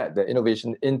feedback the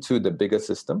innovation into the bigger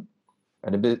system.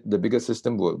 And the bigger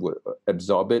system will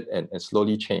absorb it and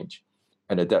slowly change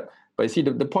and adapt. But you see,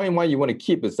 the point why you want to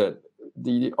keep is that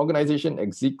the organization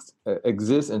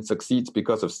exists and succeeds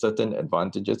because of certain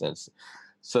advantages and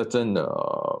certain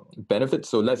benefits.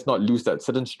 So let's not lose that,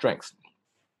 certain strengths.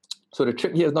 So the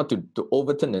trick here is not to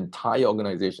overturn the entire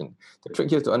organization. The trick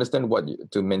here is to understand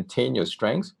to maintain your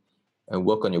strengths and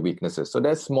work on your weaknesses. So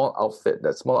that small outfit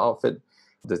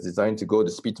that's designed to go to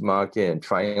speed to market and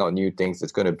trying out new things,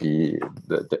 it's going to be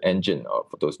the engine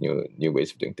for those new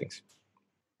ways of doing things.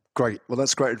 Great. Well,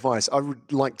 that's great advice. I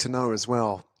would like to know as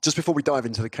well, just before we dive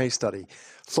into the case study,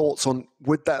 thoughts on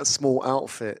would that small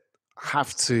outfit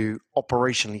have to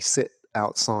operationally sit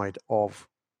outside of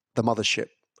the mothership,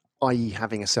 i.e.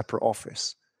 having a separate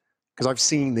office? Because I've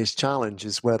seen these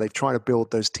challenges where they've tried to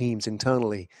build those teams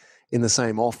internally in the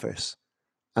same office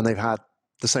and they've had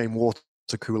the same water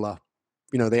cooler.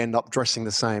 They end up dressing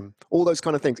the same, all those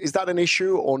kind of things. Is that an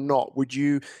issue or not? Would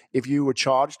you, if you were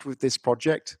charged with this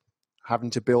project,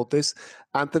 having to build this?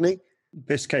 Anthony?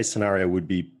 Best case scenario would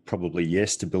be probably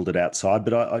yes, to build it outside.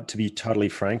 But to be totally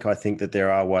frank, I think that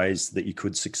there are ways that you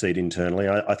could succeed internally.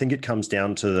 I think it comes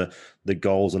down to the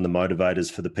goals and the motivators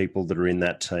for the people that are in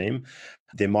that team.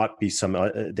 There might be some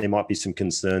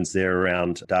concerns there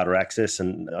around data access,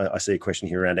 and I see a question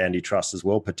here around antitrust as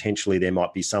well. Potentially, there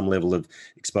might be some level of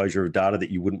exposure of data that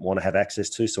you wouldn't want to have access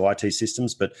to, so IT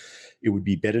systems, but it would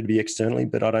be better to be externally,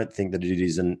 but I don't think that it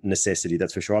is a necessity,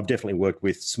 that's for sure. I've definitely worked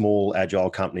with small, agile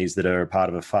companies that are a part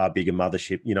of a far bigger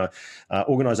mothership,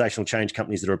 organizational change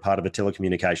companies that are a part of a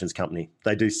telecommunications company.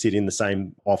 They do sit in the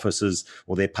same offices,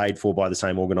 or they're paid for by the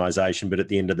same organization, but at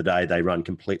the end of the day, they run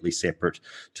completely separate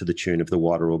to the tune of the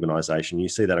wider organization. You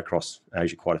see that across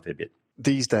Asia quite a fair bit.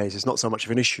 These days, it's not so much of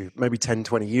an issue. Maybe 10,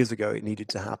 20 years ago, it needed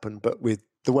to happen. But with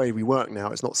the way we work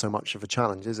now, it's not so much of a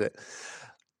challenge, is it?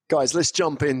 Guys, let's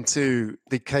jump into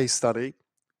the case study.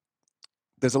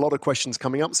 There's a lot of questions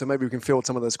coming up, so maybe we can field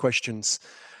some of those questions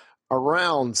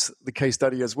around the case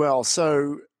study as well.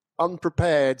 So,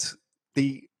 unprepared,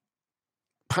 the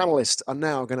panelists are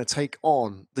now going to take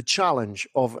on the challenge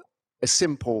of a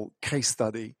simple case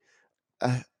study,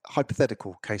 a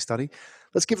hypothetical case study.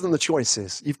 Let's give them the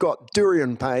choices. You've got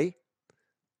Durian Pay,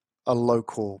 a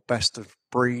local best of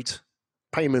breed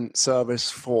payment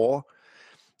service for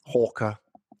hawker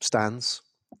stands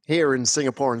here in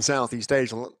Singapore and Southeast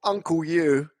Asia. Uncle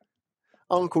You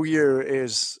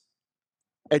is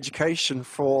education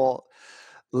for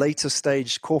later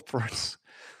stage corporates,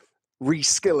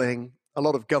 reskilling, a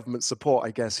lot of government support,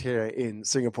 I guess, here in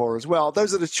Singapore as well.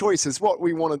 Those are the choices. What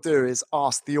we want to do is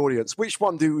ask the audience, which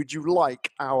one would you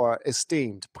like our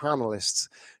esteemed panelists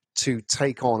to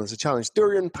take on as a challenge?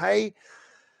 Durian Pay,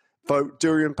 vote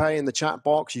Durian Pay in the chat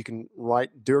box. You can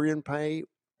write Durian Pay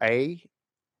A,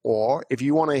 or if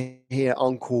you want to hear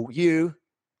Uncle You,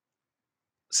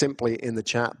 simply in the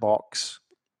chat box,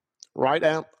 write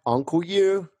out Uncle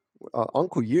You.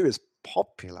 Uncle You is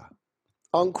popular.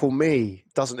 Uncle Me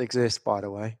doesn't exist, by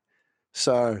the way.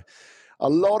 So a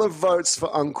lot of votes for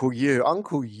Uncle You.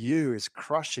 Uncle You is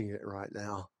crushing it right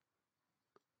now.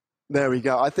 There we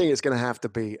go. I think it's going to have to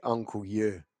be Uncle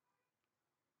You.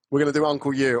 We're going to do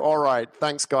Uncle You. All right.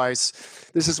 Thanks, guys.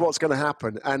 This is what's going to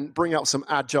happen. And bring up some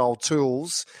agile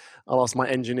tools. I'll ask my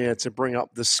engineer to bring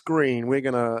up the screen. We're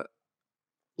going to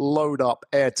load up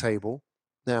Airtable.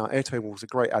 Now, Airtable is a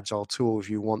great agile tool if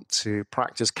you want to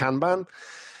practice Kanban.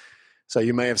 So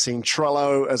you may have seen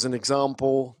Trello as an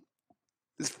example.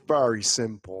 It's very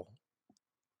simple.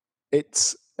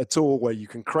 It's a tool where you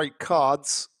can create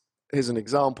cards, here's an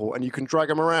example, and you can drag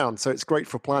them around. So it's great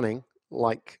for planning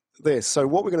like this. So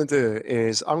what we're going to do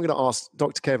is I'm going to ask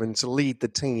Dr. Kevin to lead the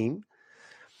team,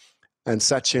 and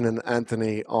Sachin and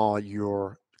Anthony are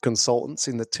your consultants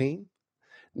in the team.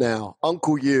 Now,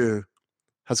 Uncle Yu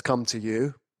has come to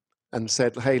you and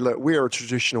said, hey, look, we're a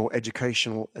traditional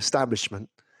educational establishment.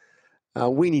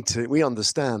 We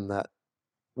understand that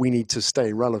we need to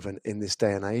stay relevant in this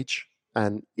day and age.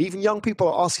 And even young people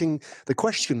are asking the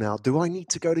question now, do I need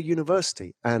to go to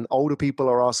university? And older people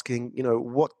are asking,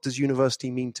 what does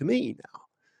university mean to me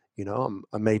now?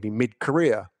 I'm maybe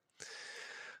mid-career.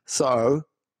 So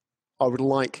I would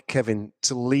like Kevin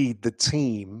to lead the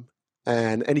team,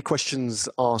 and any questions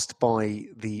asked by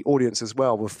the audience as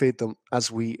well, we'll feed them as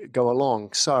we go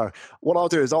along. So what I'll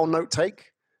do is I'll note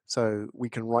take, so we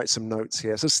can write some notes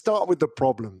here. So start with the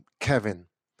problem. Kevin,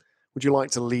 would you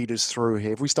like to lead us through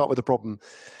here? If we start with the problem,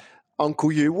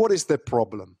 Uncle Yu, what is the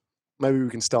problem? Maybe we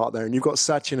can start there. And you've got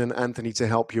Sachin and Anthony to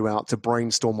help you out to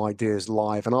brainstorm ideas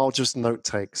live. And I'll just note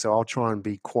take, so I'll try and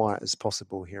be quiet as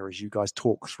possible here as you guys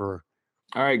talk through.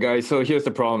 All right, guys. So here's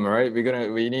the problem, right?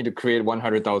 We need to create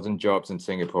 100,000 jobs in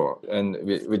Singapore, and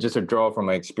we just a draw from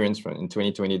my experience in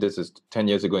 2020. This is 10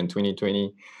 years ago in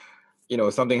 2020.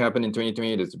 Something happened in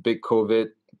 2020. There's a big COVID.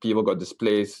 People got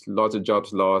displaced. Lots of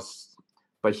jobs lost.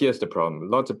 But here's the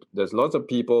problem: there's lots of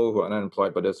people who are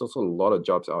unemployed, but there's also a lot of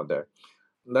jobs out there.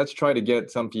 Let's try to get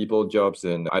some people jobs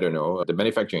in the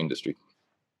manufacturing industry.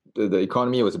 The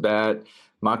economy was bad.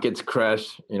 Markets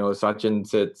crashed. Sachin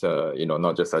said,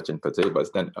 not just Sachin per se,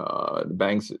 but then the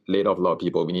banks laid off a lot of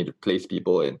people. We need to place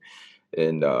people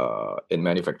in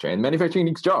manufacturing. And manufacturing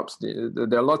needs jobs.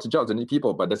 There are lots of jobs that need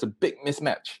people, but there's a big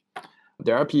mismatch.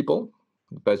 There are people,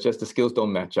 but it's just the skills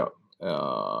don't match up.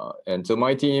 And so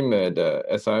my team at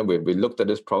SI, we looked at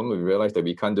this problem. We realized that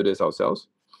we can't do this ourselves.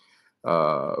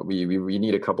 We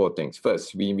need a couple of things.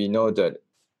 First, we know that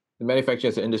the manufacturing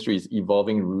as an industry is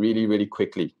evolving really, really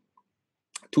quickly.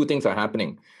 Two things are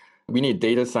happening. We need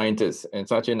data scientists. And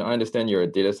Sachin, I understand you're a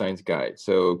data science guy.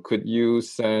 So could you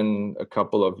send a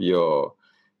couple of your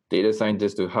data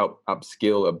scientists to help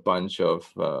upskill a bunch of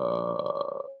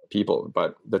people?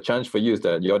 But the challenge for you is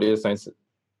that your data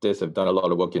scientists have done a lot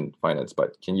of work in finance,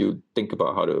 but can you think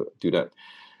about how to do that?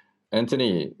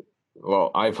 Anthony,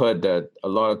 well, I've heard that a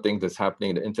lot of things that's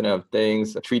happening, the Internet of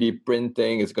Things, 3D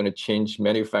printing is going to change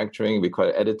manufacturing. We call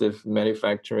it additive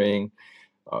manufacturing.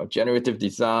 Generative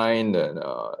design, and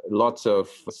lots of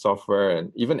software,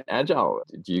 and even agile.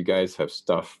 Do you guys have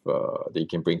stuff that you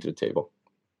can bring to the table?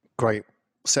 Great.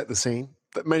 Set the scene.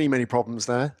 But many, many problems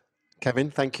there.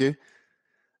 Kevin, thank you.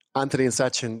 Anthony and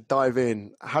Sachin, dive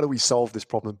in. How do we solve this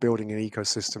problem of building an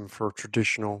ecosystem for a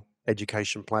traditional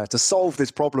education player to solve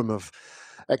this problem of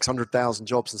X 100,000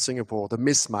 jobs in Singapore, the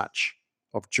mismatch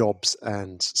of jobs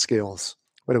and skills?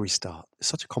 Where do we start? It's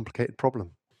such a complicated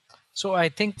problem. So I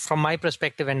think from my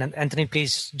perspective, and Anthony,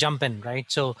 please jump in, right?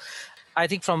 So I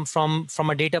think from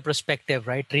a data perspective,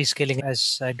 right, reskilling,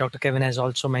 as Dr. Kevin has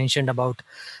also mentioned about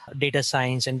data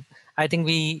science. And I think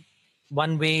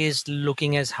one way is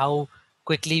looking as how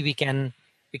quickly we can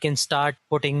start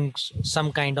putting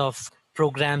some kind of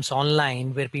programs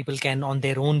online where people can, on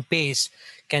their own pace,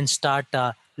 can start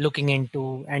looking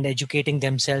into and educating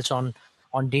themselves on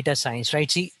data science,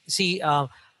 right? See,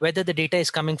 whether the data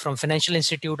is coming from financial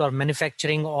institute or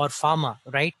manufacturing or pharma,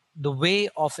 right? The way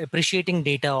of appreciating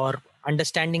data or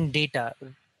understanding data,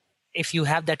 if you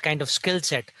have that kind of skill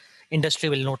set, industry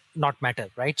will not matter,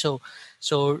 right? So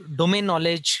domain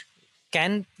knowledge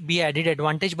can be added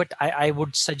advantage, but I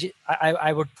would suggest,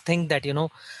 I would think that,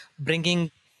 bringing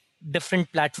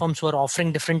different platforms who are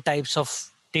offering different types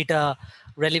of data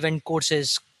relevant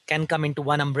courses can come into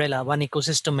one umbrella, one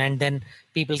ecosystem, and then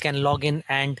people can log in,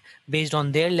 and based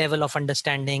on their level of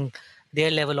understanding, their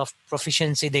level of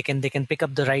proficiency, they can pick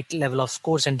up the right level of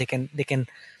course, and they can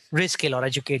reskill or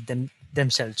educate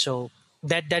themselves. So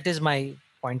that is my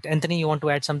point. Anthony, you want to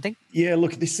add something? Yeah,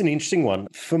 look, this is an interesting one.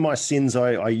 For my sins,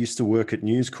 I used to work at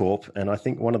News Corp, and I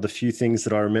think one of the few things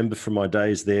that I remember from my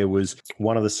days there was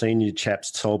one of the senior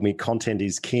chaps told me content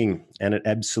is king, and it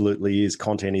absolutely is.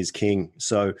 Content is king.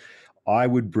 So I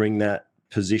would bring that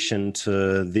position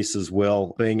to this as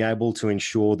well, being able to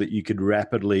ensure that you could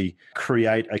rapidly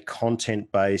create a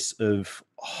content base of,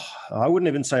 I wouldn't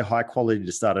even say high quality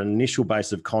to start, an initial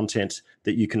base of content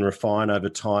that you can refine over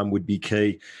time would be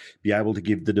key. Be able to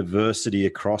give the diversity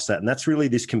across that. And that's really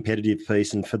this competitive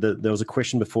piece. And there was a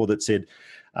question before that said,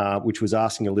 which was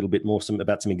asking a little bit more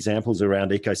about some examples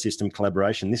around ecosystem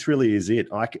collaboration. This really is it.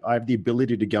 I have the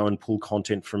ability to go and pull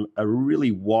content from a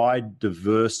really wide,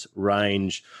 diverse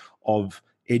range of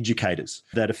educators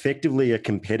that effectively are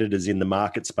competitors in the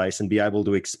market space, and be able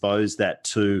to expose that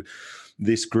to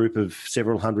this group of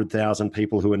several 100,000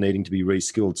 people who are needing to be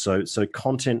reskilled. So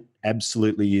content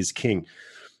absolutely is king.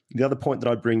 The other point that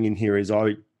I bring in here is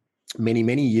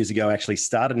many years ago actually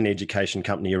started an education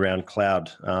company around cloud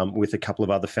with a couple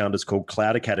of other founders called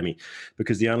Cloud Academy,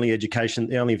 because the only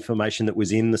information that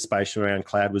was in the space around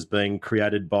cloud was being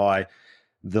created by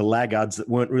the laggards that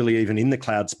weren't really even in the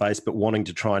cloud space, but wanting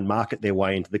to try and market their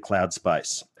way into the cloud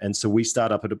space. And so we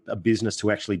started up a business to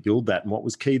actually build that. And what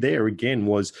was key there, again,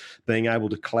 was being able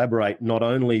to collaborate not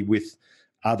only with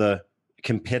other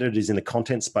competitors in the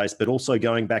content space, but also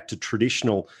going back to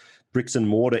traditional bricks and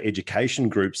mortar education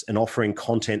groups and offering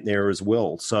content there as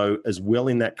well. So as well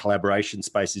in that collaboration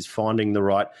space is finding the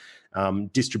right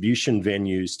distribution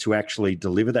venues to actually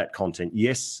deliver that content.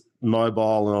 Yes,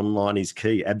 mobile and online is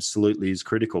key, absolutely is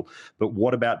critical. But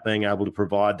what about being able to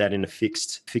provide that in a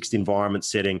fixed environment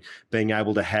setting, being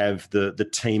able to have the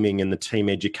teaming and the team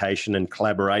education and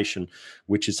collaboration,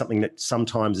 which is something that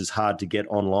sometimes is hard to get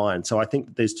online. So I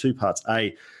think there's two parts.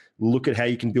 Look at how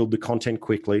you can build the content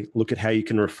quickly, look at how you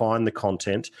can refine the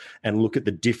content, and look at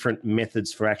the different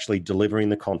methods for actually delivering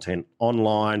the content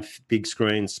online, big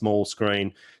screen, small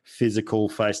screen, physical,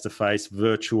 face-to-face,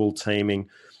 virtual teaming,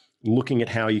 looking at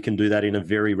how you can do that in a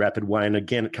very rapid way. And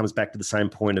again, it comes back to the same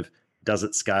point of, does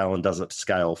it scale, and does it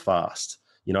scale fast?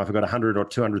 You know, if I've got 100 or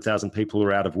 200,000 people who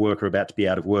are out of work or about to be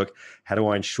out of work, how do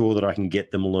I ensure that I can get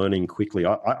them learning quickly?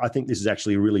 I think this is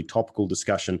actually a really topical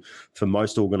discussion for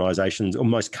most organizations or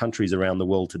most countries around the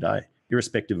world today,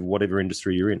 irrespective of whatever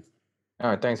industry you're in.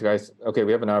 All right, thanks, guys. Okay,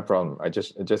 we have another problem. It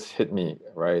just hit me,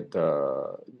 right?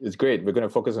 It's great. We're going to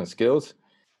focus on skills,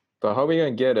 but how are we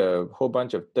going to get a whole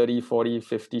bunch of 30, 40,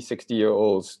 50,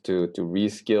 60-year-olds to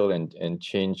reskill and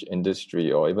change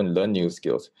industry or even learn new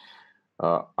skills?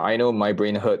 I know my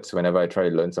brain hurts whenever I try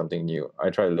to learn something new.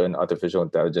 I try to learn artificial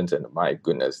intelligence, and my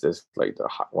goodness, this is like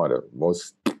one of the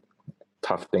most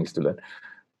tough things to learn.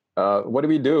 What do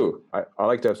we do? I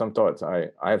like to have some thoughts. I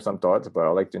have some thoughts, but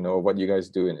I'd like to know what you guys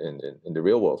do in the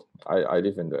real world. I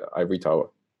live in the ivory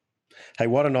tower. Hey,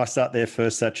 why don't I start there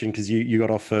first, Sachin, because you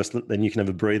got off first, then you can have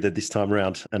a breather this time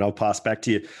around, and I'll pass back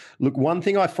to you. Look, one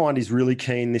thing I find is really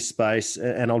key in this space,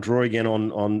 and I'll draw again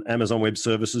on Amazon Web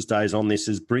Services days on this,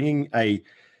 is bringing a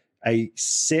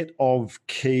set of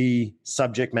key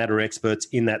subject matter experts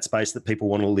in that space that people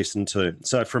want to listen to.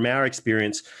 So from our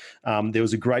experience, there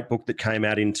was a great book that came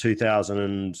out in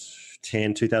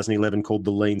 2011 called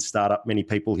The Lean Startup. Many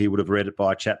people here would have read it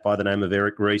by a chap by the name of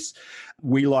Eric Ries.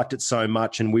 We liked it so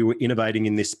much, and we were innovating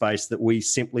in this space, that we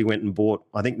simply went and bought,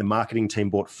 I think the marketing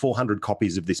team bought 400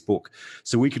 copies of this book.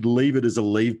 So we could leave it as a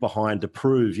leave behind to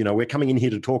prove, we're coming in here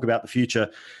to talk about the future.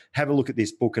 Have a look at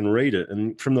this book and read it.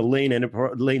 And from the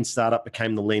Lean Startup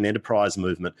became the Lean Enterprise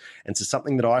movement. And so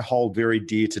something that I hold very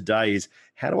dear today is,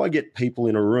 how do I get people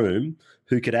in a room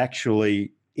who could actually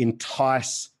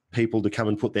entice people to come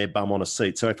and put their bum on a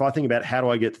seat? So if I think about, how do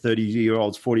I get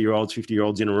 30-year-olds, 40-year-olds,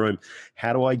 50-year-olds in a room,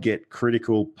 how do I get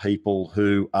critical people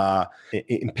who are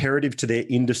imperative to their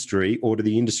industry or to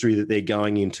the industry that they're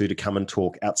going into to come and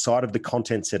talk outside of the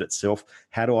content set itself?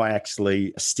 How do I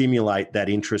actually stimulate that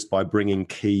interest by bringing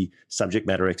key subject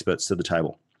matter experts to the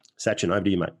table? Sachin, over to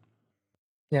you, mate.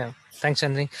 Yeah, thanks,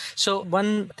 Henry. So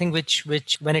one thing which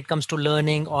when it comes to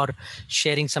learning or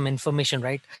sharing some information,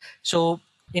 right? So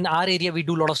in our area, we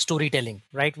do a lot of storytelling,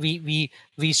 right? We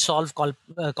solve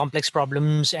complex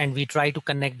problems, and we try to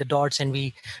connect the dots, and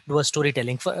we do a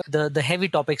storytelling for the heavy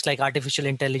topics like artificial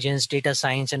intelligence, data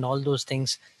science, and all those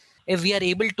things. If we are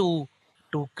able to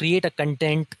create a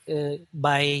content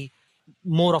by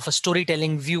more of a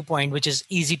storytelling viewpoint, which is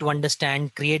easy to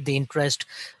understand, create the interest,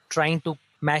 trying to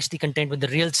match the content with the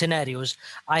real scenarios,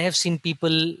 I have seen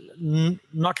people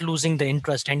not losing the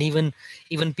interest, and even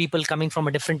people coming from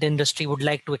a different industry would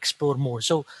like to explore more.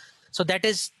 So that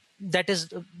is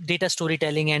data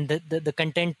storytelling, and the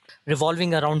content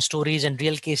revolving around stories and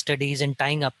real case studies and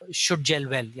tying up should gel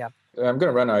well. Yeah. I'm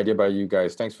going to run an idea by you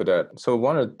guys. Thanks for that. So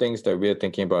one of the things that we're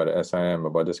thinking about at SIM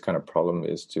about this kind of problem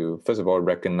is to, first of all,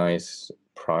 recognize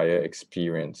prior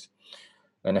experience.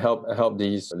 and help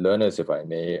these learners, if I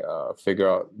may, figure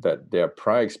out that their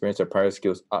prior experience, their prior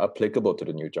skills are applicable to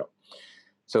the new job.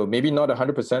 So maybe not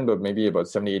 100%, but maybe about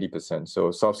 70, 80%.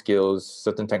 So soft skills,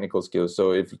 certain technical skills.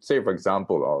 So if, say, for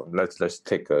example, let's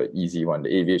take an easy one,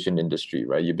 the aviation industry,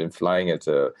 right? You've been flying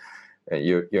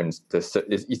you're in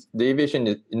the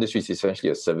aviation industry is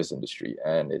essentially a service industry.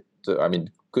 And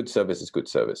good service is good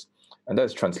service. And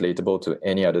that's translatable to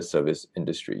any other service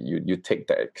industry. You take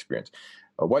that experience.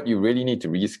 What you really need to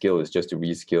reskill is just to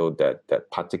reskill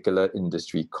that particular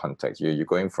industry context. You're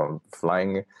going from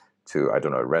flying to, I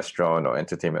don't know, a restaurant or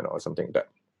entertainment or something like that,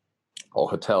 or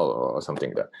hotel or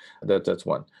something like that. That's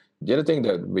one. The other thing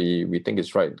that we think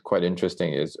is quite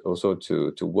interesting is also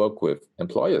to work with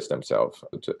employers themselves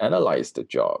to analyze the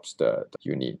jobs that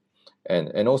you need.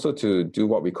 And also to do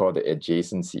what we call the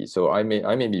adjacency. So I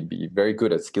may be very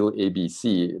good at skill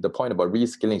ABC. The point about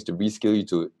reskilling is to reskill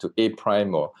you to A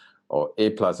prime or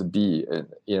A plus B, and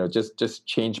just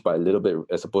change by a little bit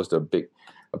as opposed to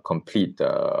a complete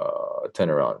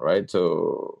turnaround, right?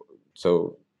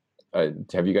 So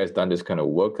have you guys done this kind of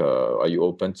work? Are you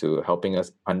open to helping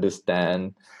us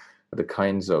understand the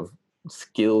kinds of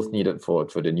skills needed for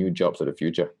the new jobs of the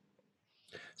future?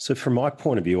 So from my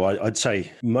point of view, I'd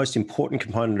say most important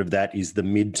component of that is the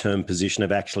midterm position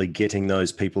of actually getting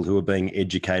those people who are being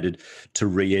educated to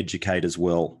re-educate as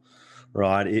well.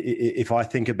 Right. If I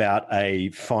think about a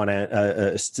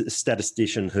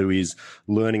statistician who is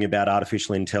learning about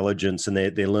artificial intelligence and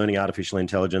they're learning artificial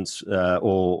intelligence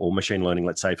or machine learning,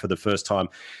 let's say, for the first time,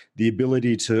 the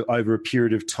ability to, over a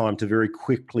period of time, to very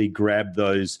quickly grab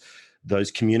those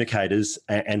communicators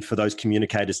and for those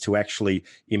communicators to actually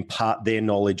impart their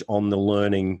knowledge on the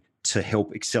learning to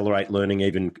help accelerate learning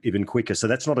even quicker. So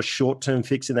that's not a short-term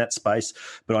fix in that space,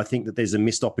 but I think that there's a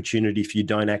missed opportunity if you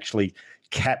don't actually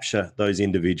capture those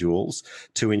individuals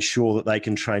to ensure that they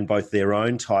can train both their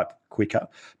own type quicker,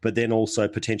 but then also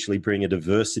potentially bring a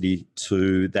diversity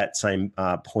to that same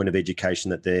point of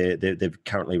education that they've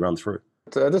currently run through.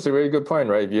 So that's a really good point,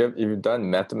 right? If you've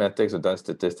done mathematics or done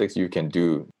statistics, you can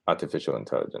do artificial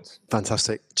intelligence.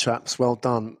 Fantastic, chaps. Well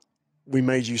done. We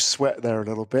made you sweat there a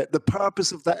little bit. The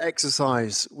purpose of that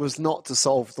exercise was not to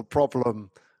solve the problem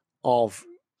of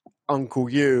Uncle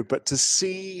You, but to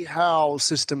see how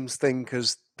systems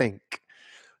thinkers think.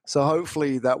 So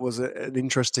hopefully that was an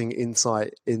interesting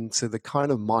insight into the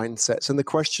kind of mindsets and the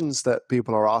questions that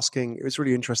people are asking. It was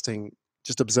really interesting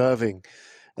just observing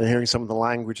and hearing some of the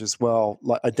language as well,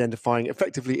 like identifying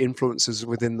effectively influences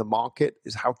within the market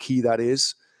is how key that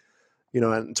is.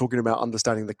 And talking about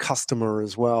understanding the customer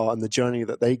as well and the journey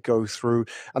that they go through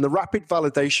and the rapid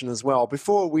validation as well.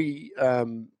 Before we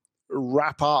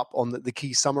wrap up on the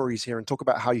key summaries here and talk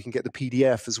about how you can get the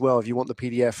PDF as well, if you want the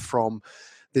PDF from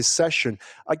this session,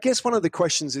 I guess one of the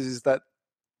questions is that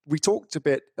we talked a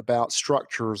bit about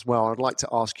structure as well. I'd like to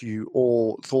ask you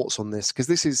all thoughts on this because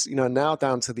this is, now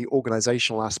down to the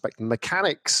organizational aspect and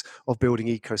mechanics of building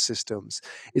ecosystems.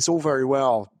 It's all very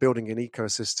well building an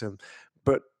ecosystem,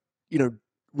 but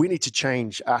we need to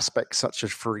change aspects such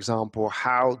as, for example,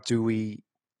 how do we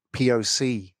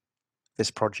POC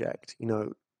this project?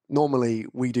 Normally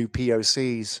we do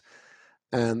POCs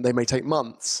and they may take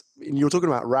months. And you're talking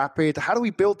about rapid. How do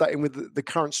we build that in with the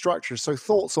current structure? So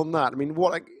thoughts on that?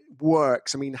 What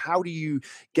works? How do you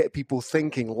get people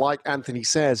thinking, like Anthony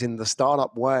says, in the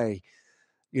startup way?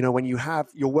 When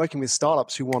you're working with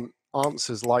startups who want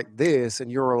answers like this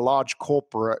and you're a large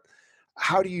corporate,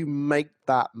 how do you make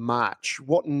that match?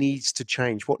 What needs to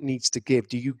change? What needs to give?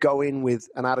 Do you go in with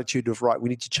an attitude of, right, we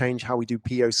need to change how we do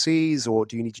POCs, or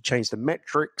do you need to change the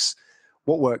metrics?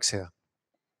 What works here?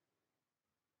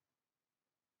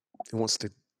 Who wants to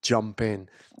jump in?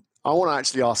 I want to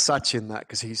actually ask Sachin that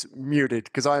because he's muted,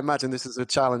 because I imagine this is a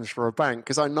challenge for a bank,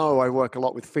 because I know I work a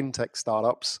lot with fintech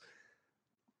startups.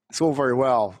 It's all very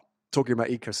well talking about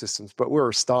ecosystems, but we're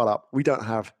a startup. We don't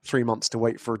have 3 months to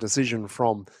wait for a decision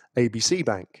from ABC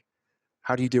Bank.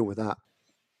 How do you deal with that?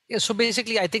 Yeah, so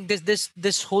basically, I think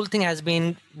this whole thing has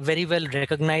been very well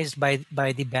recognized by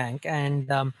the bank, and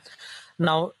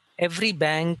now every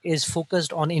bank is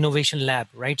focused on innovation lab,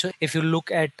 right? So if you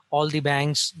look at all the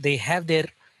banks, they have their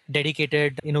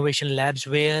dedicated innovation labs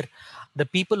where the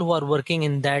people who are working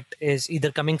in that is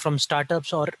either coming from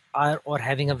startups or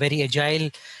having a very agile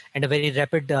and a very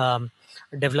rapid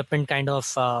development kind of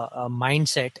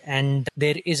mindset, and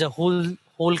there is a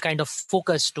whole kind of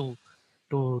focus to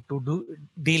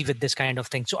deal with this kind of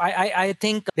thing. So I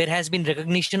think there has been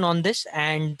recognition on this,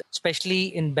 and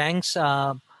especially in banks,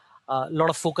 a lot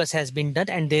of focus has been done,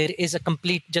 and there is a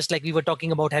complete, just like we were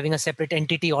talking about having a separate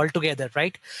entity altogether,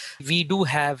 right? We do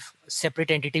have separate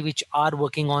entity which are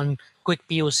working on quick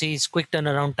POCs, quick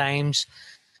turnaround times,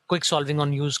 quick solving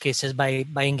on use cases by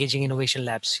engaging innovation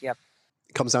labs. Yeah.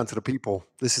 It comes down to the people.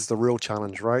 This is the real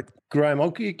challenge, right? Graham,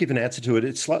 I'll give an answer to it.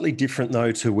 It's slightly different,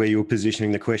 though, to where you're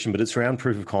positioning the question, but it's around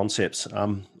proof of concepts.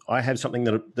 I have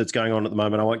something that's going on at the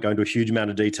moment. I won't go into a huge amount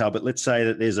of detail, but let's say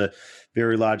that there's a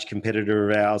very large competitor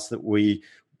of ours that we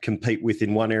compete with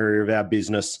in one area of our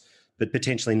business, but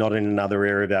potentially not in another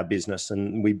area of our business.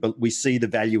 And we see the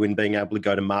value in being able to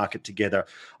go to market together.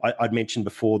 I'd mentioned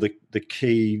before the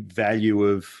key value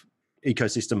of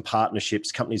ecosystem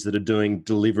partnerships, companies that are doing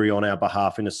delivery on our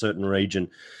behalf in a certain region.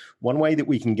 One way that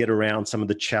we can get around some of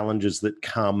the challenges that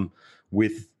come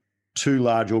with two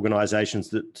large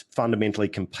organizations that fundamentally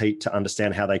compete to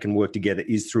understand how they can work together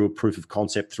is through a proof of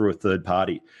concept through a third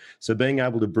party. So being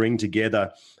able to bring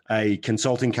together a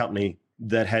consulting company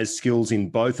that has skills in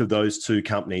both of those two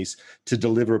companies to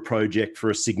deliver a project for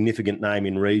a significant name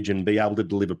in region, be able to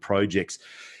deliver projects,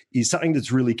 is something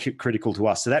that's really critical to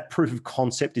us. So that proof of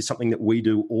concept is something that we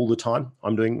do all the time.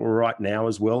 I'm doing right now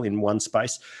as well in one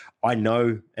space. I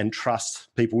know and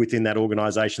trust people within that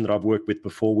organization that I've worked with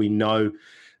before. We know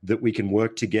that we can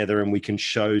work together and we can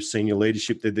show senior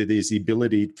leadership that there's the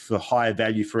ability for higher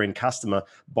value for end customer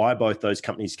by both those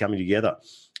companies coming together.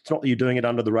 It's not that you're doing it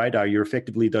under the radar. You're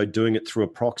effectively, though, doing it through a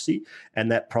proxy,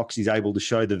 and that proxy is able to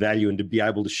show the value and to be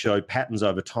able to show patterns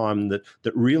over time that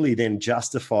really then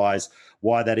justifies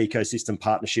why that ecosystem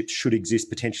partnership should exist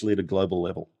potentially at a global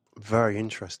level. Very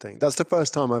interesting. That's the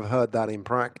first time I've heard that in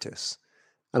practice.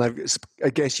 And I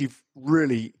guess you've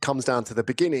really comes down to the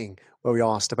beginning where we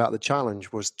asked about the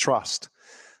challenge was trust.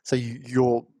 So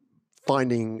you're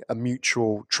finding a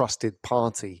mutual trusted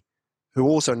party who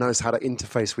also knows how to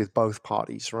interface with both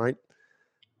parties, right?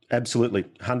 Absolutely,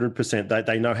 100%.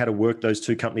 They know how to work those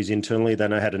two companies internally. They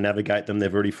know how to navigate them.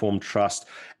 They've already formed trust,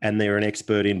 and they're an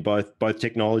expert in both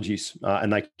technologies,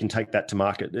 and they can take that to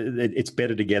market. It's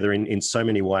better together in so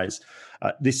many ways.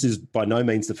 This is by no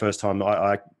means the first time.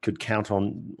 I could count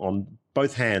on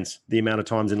both hands the amount of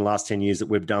times in the last 10 years that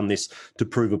we've done this to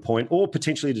prove a point or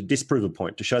potentially to disprove a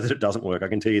point, to show that it doesn't work. I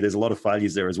can tell you there's a lot of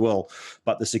failures there as well,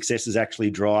 but the successes actually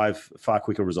drive far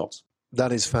quicker results.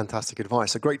 That is fantastic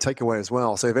advice. A great takeaway as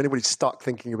well. So if anybody's stuck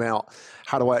thinking about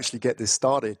how do I actually get this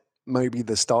started, maybe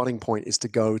the starting point is to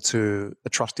go to a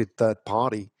trusted third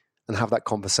party and have that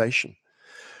conversation.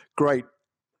 Great.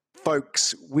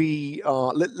 Folks,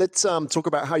 let's talk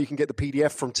about how you can get the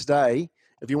PDF from today.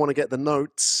 If you want to get the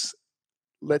notes,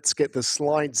 let's get the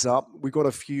slides up. We've got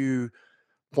a few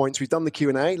points. We've done the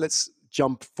Q&A. Let's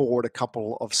jump forward a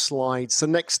couple of slides. So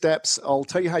next steps, I'll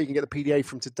tell you how you can get the PDA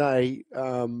from today.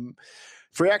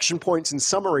 3 action points in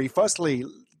summary. Firstly,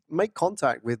 make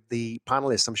contact with the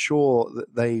panelists. I'm sure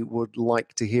that they would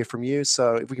like to hear from you.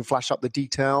 So if we can flash up the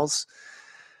details.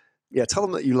 Yeah, tell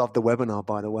them that you love the webinar,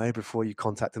 by the way, before you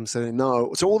contact them. So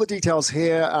all the details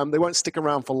here, they won't stick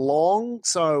around for long.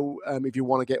 So if you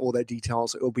want to get all their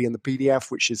details, it will be in the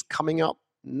PDF, which is coming up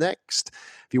next.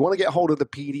 If you want to get hold of the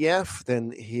PDF,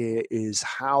 then here is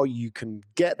how you can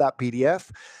get that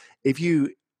PDF. If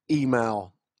you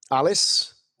email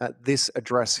Alice at this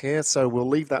address here, so we'll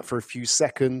leave that for a few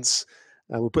seconds.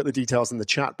 We'll put the details in the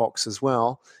chat box as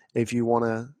well. If you want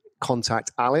to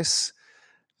contact Alice,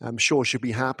 I'm sure she'll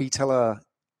be happy. Tell her,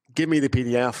 give me the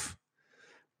PDF,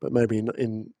 but maybe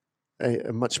in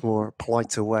a much more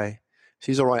politer way.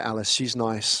 She's all right, Alice. She's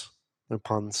nice. No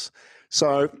puns.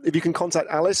 So if you can contact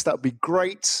Alice, that would be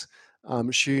great.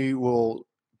 She will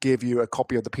give you a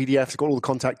copy of the PDF. It's got all the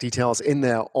contact details in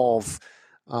there of,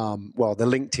 the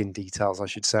LinkedIn details, I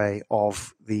should say,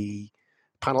 of the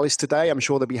panelists today. I'm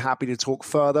sure they'll be happy to talk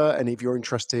further. And if you're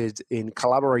interested in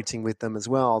collaborating with them as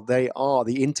well, they are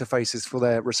the interfaces for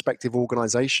their respective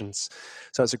organizations.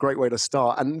 So it's a great way to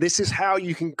start. And this is how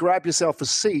you can grab yourself a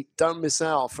seat. Don't miss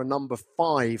out for number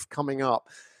 5 coming up.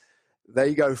 There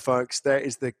you go, folks. There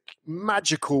is the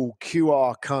magical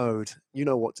QR code. You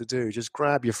know what to do. Just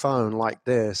grab your phone like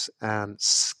this and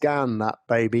scan that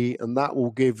baby, and that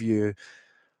will give you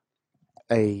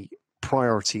a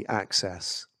priority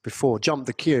access before jump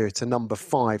the queue to number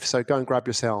 5. So go and grab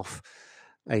yourself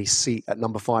a seat at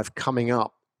number 5 coming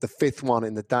up, the 5th one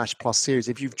in the Dash Plus series.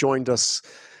 If you've joined us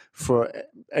for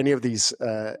any of these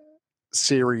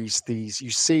series,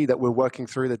 you see that we're working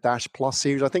through the Dash Plus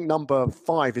series. I think number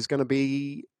 5 is going to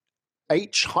be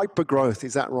H, hypergrowth.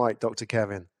 Is that right, Dr.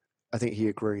 Kevin? I think he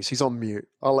agrees. He's on mute.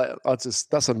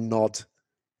 That's a nod.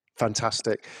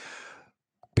 Fantastic.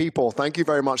 People, thank you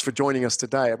very much for joining us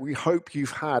today. We hope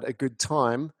you've had a good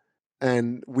time.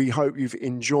 and we hope you've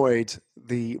enjoyed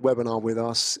the webinar with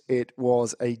us. It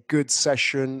was a good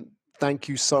session. Thank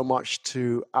you so much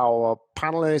to our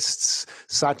panelists.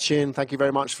 Sachin, thank you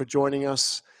very much for joining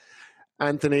us.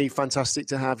 Anthony, fantastic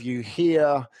to have you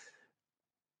here.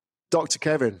 Dr.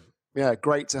 Kevin, yeah,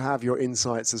 great to have your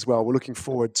insights as well. We're looking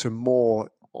forward to more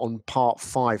on part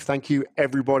 5. Thank you,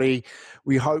 everybody.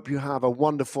 We hope you have a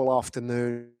wonderful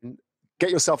afternoon. Get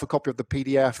yourself a copy of the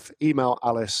PDF, email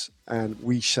Alice, and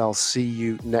we shall see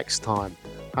you next time.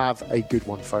 Have a good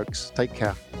one, folks. Take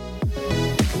care.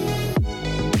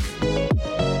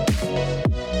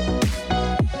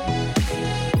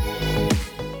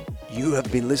 You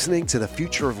have been listening to The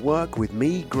Future of Work with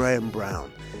me, Graham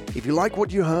Brown. If you like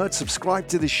what you heard, subscribe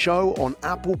to this show on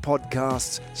Apple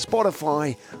Podcasts,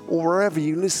 Spotify, or wherever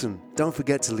you listen. Don't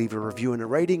forget to leave a review and a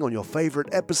rating on your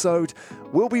favorite episode.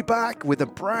 We'll be back with a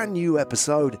brand new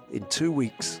episode in 2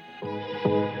 weeks.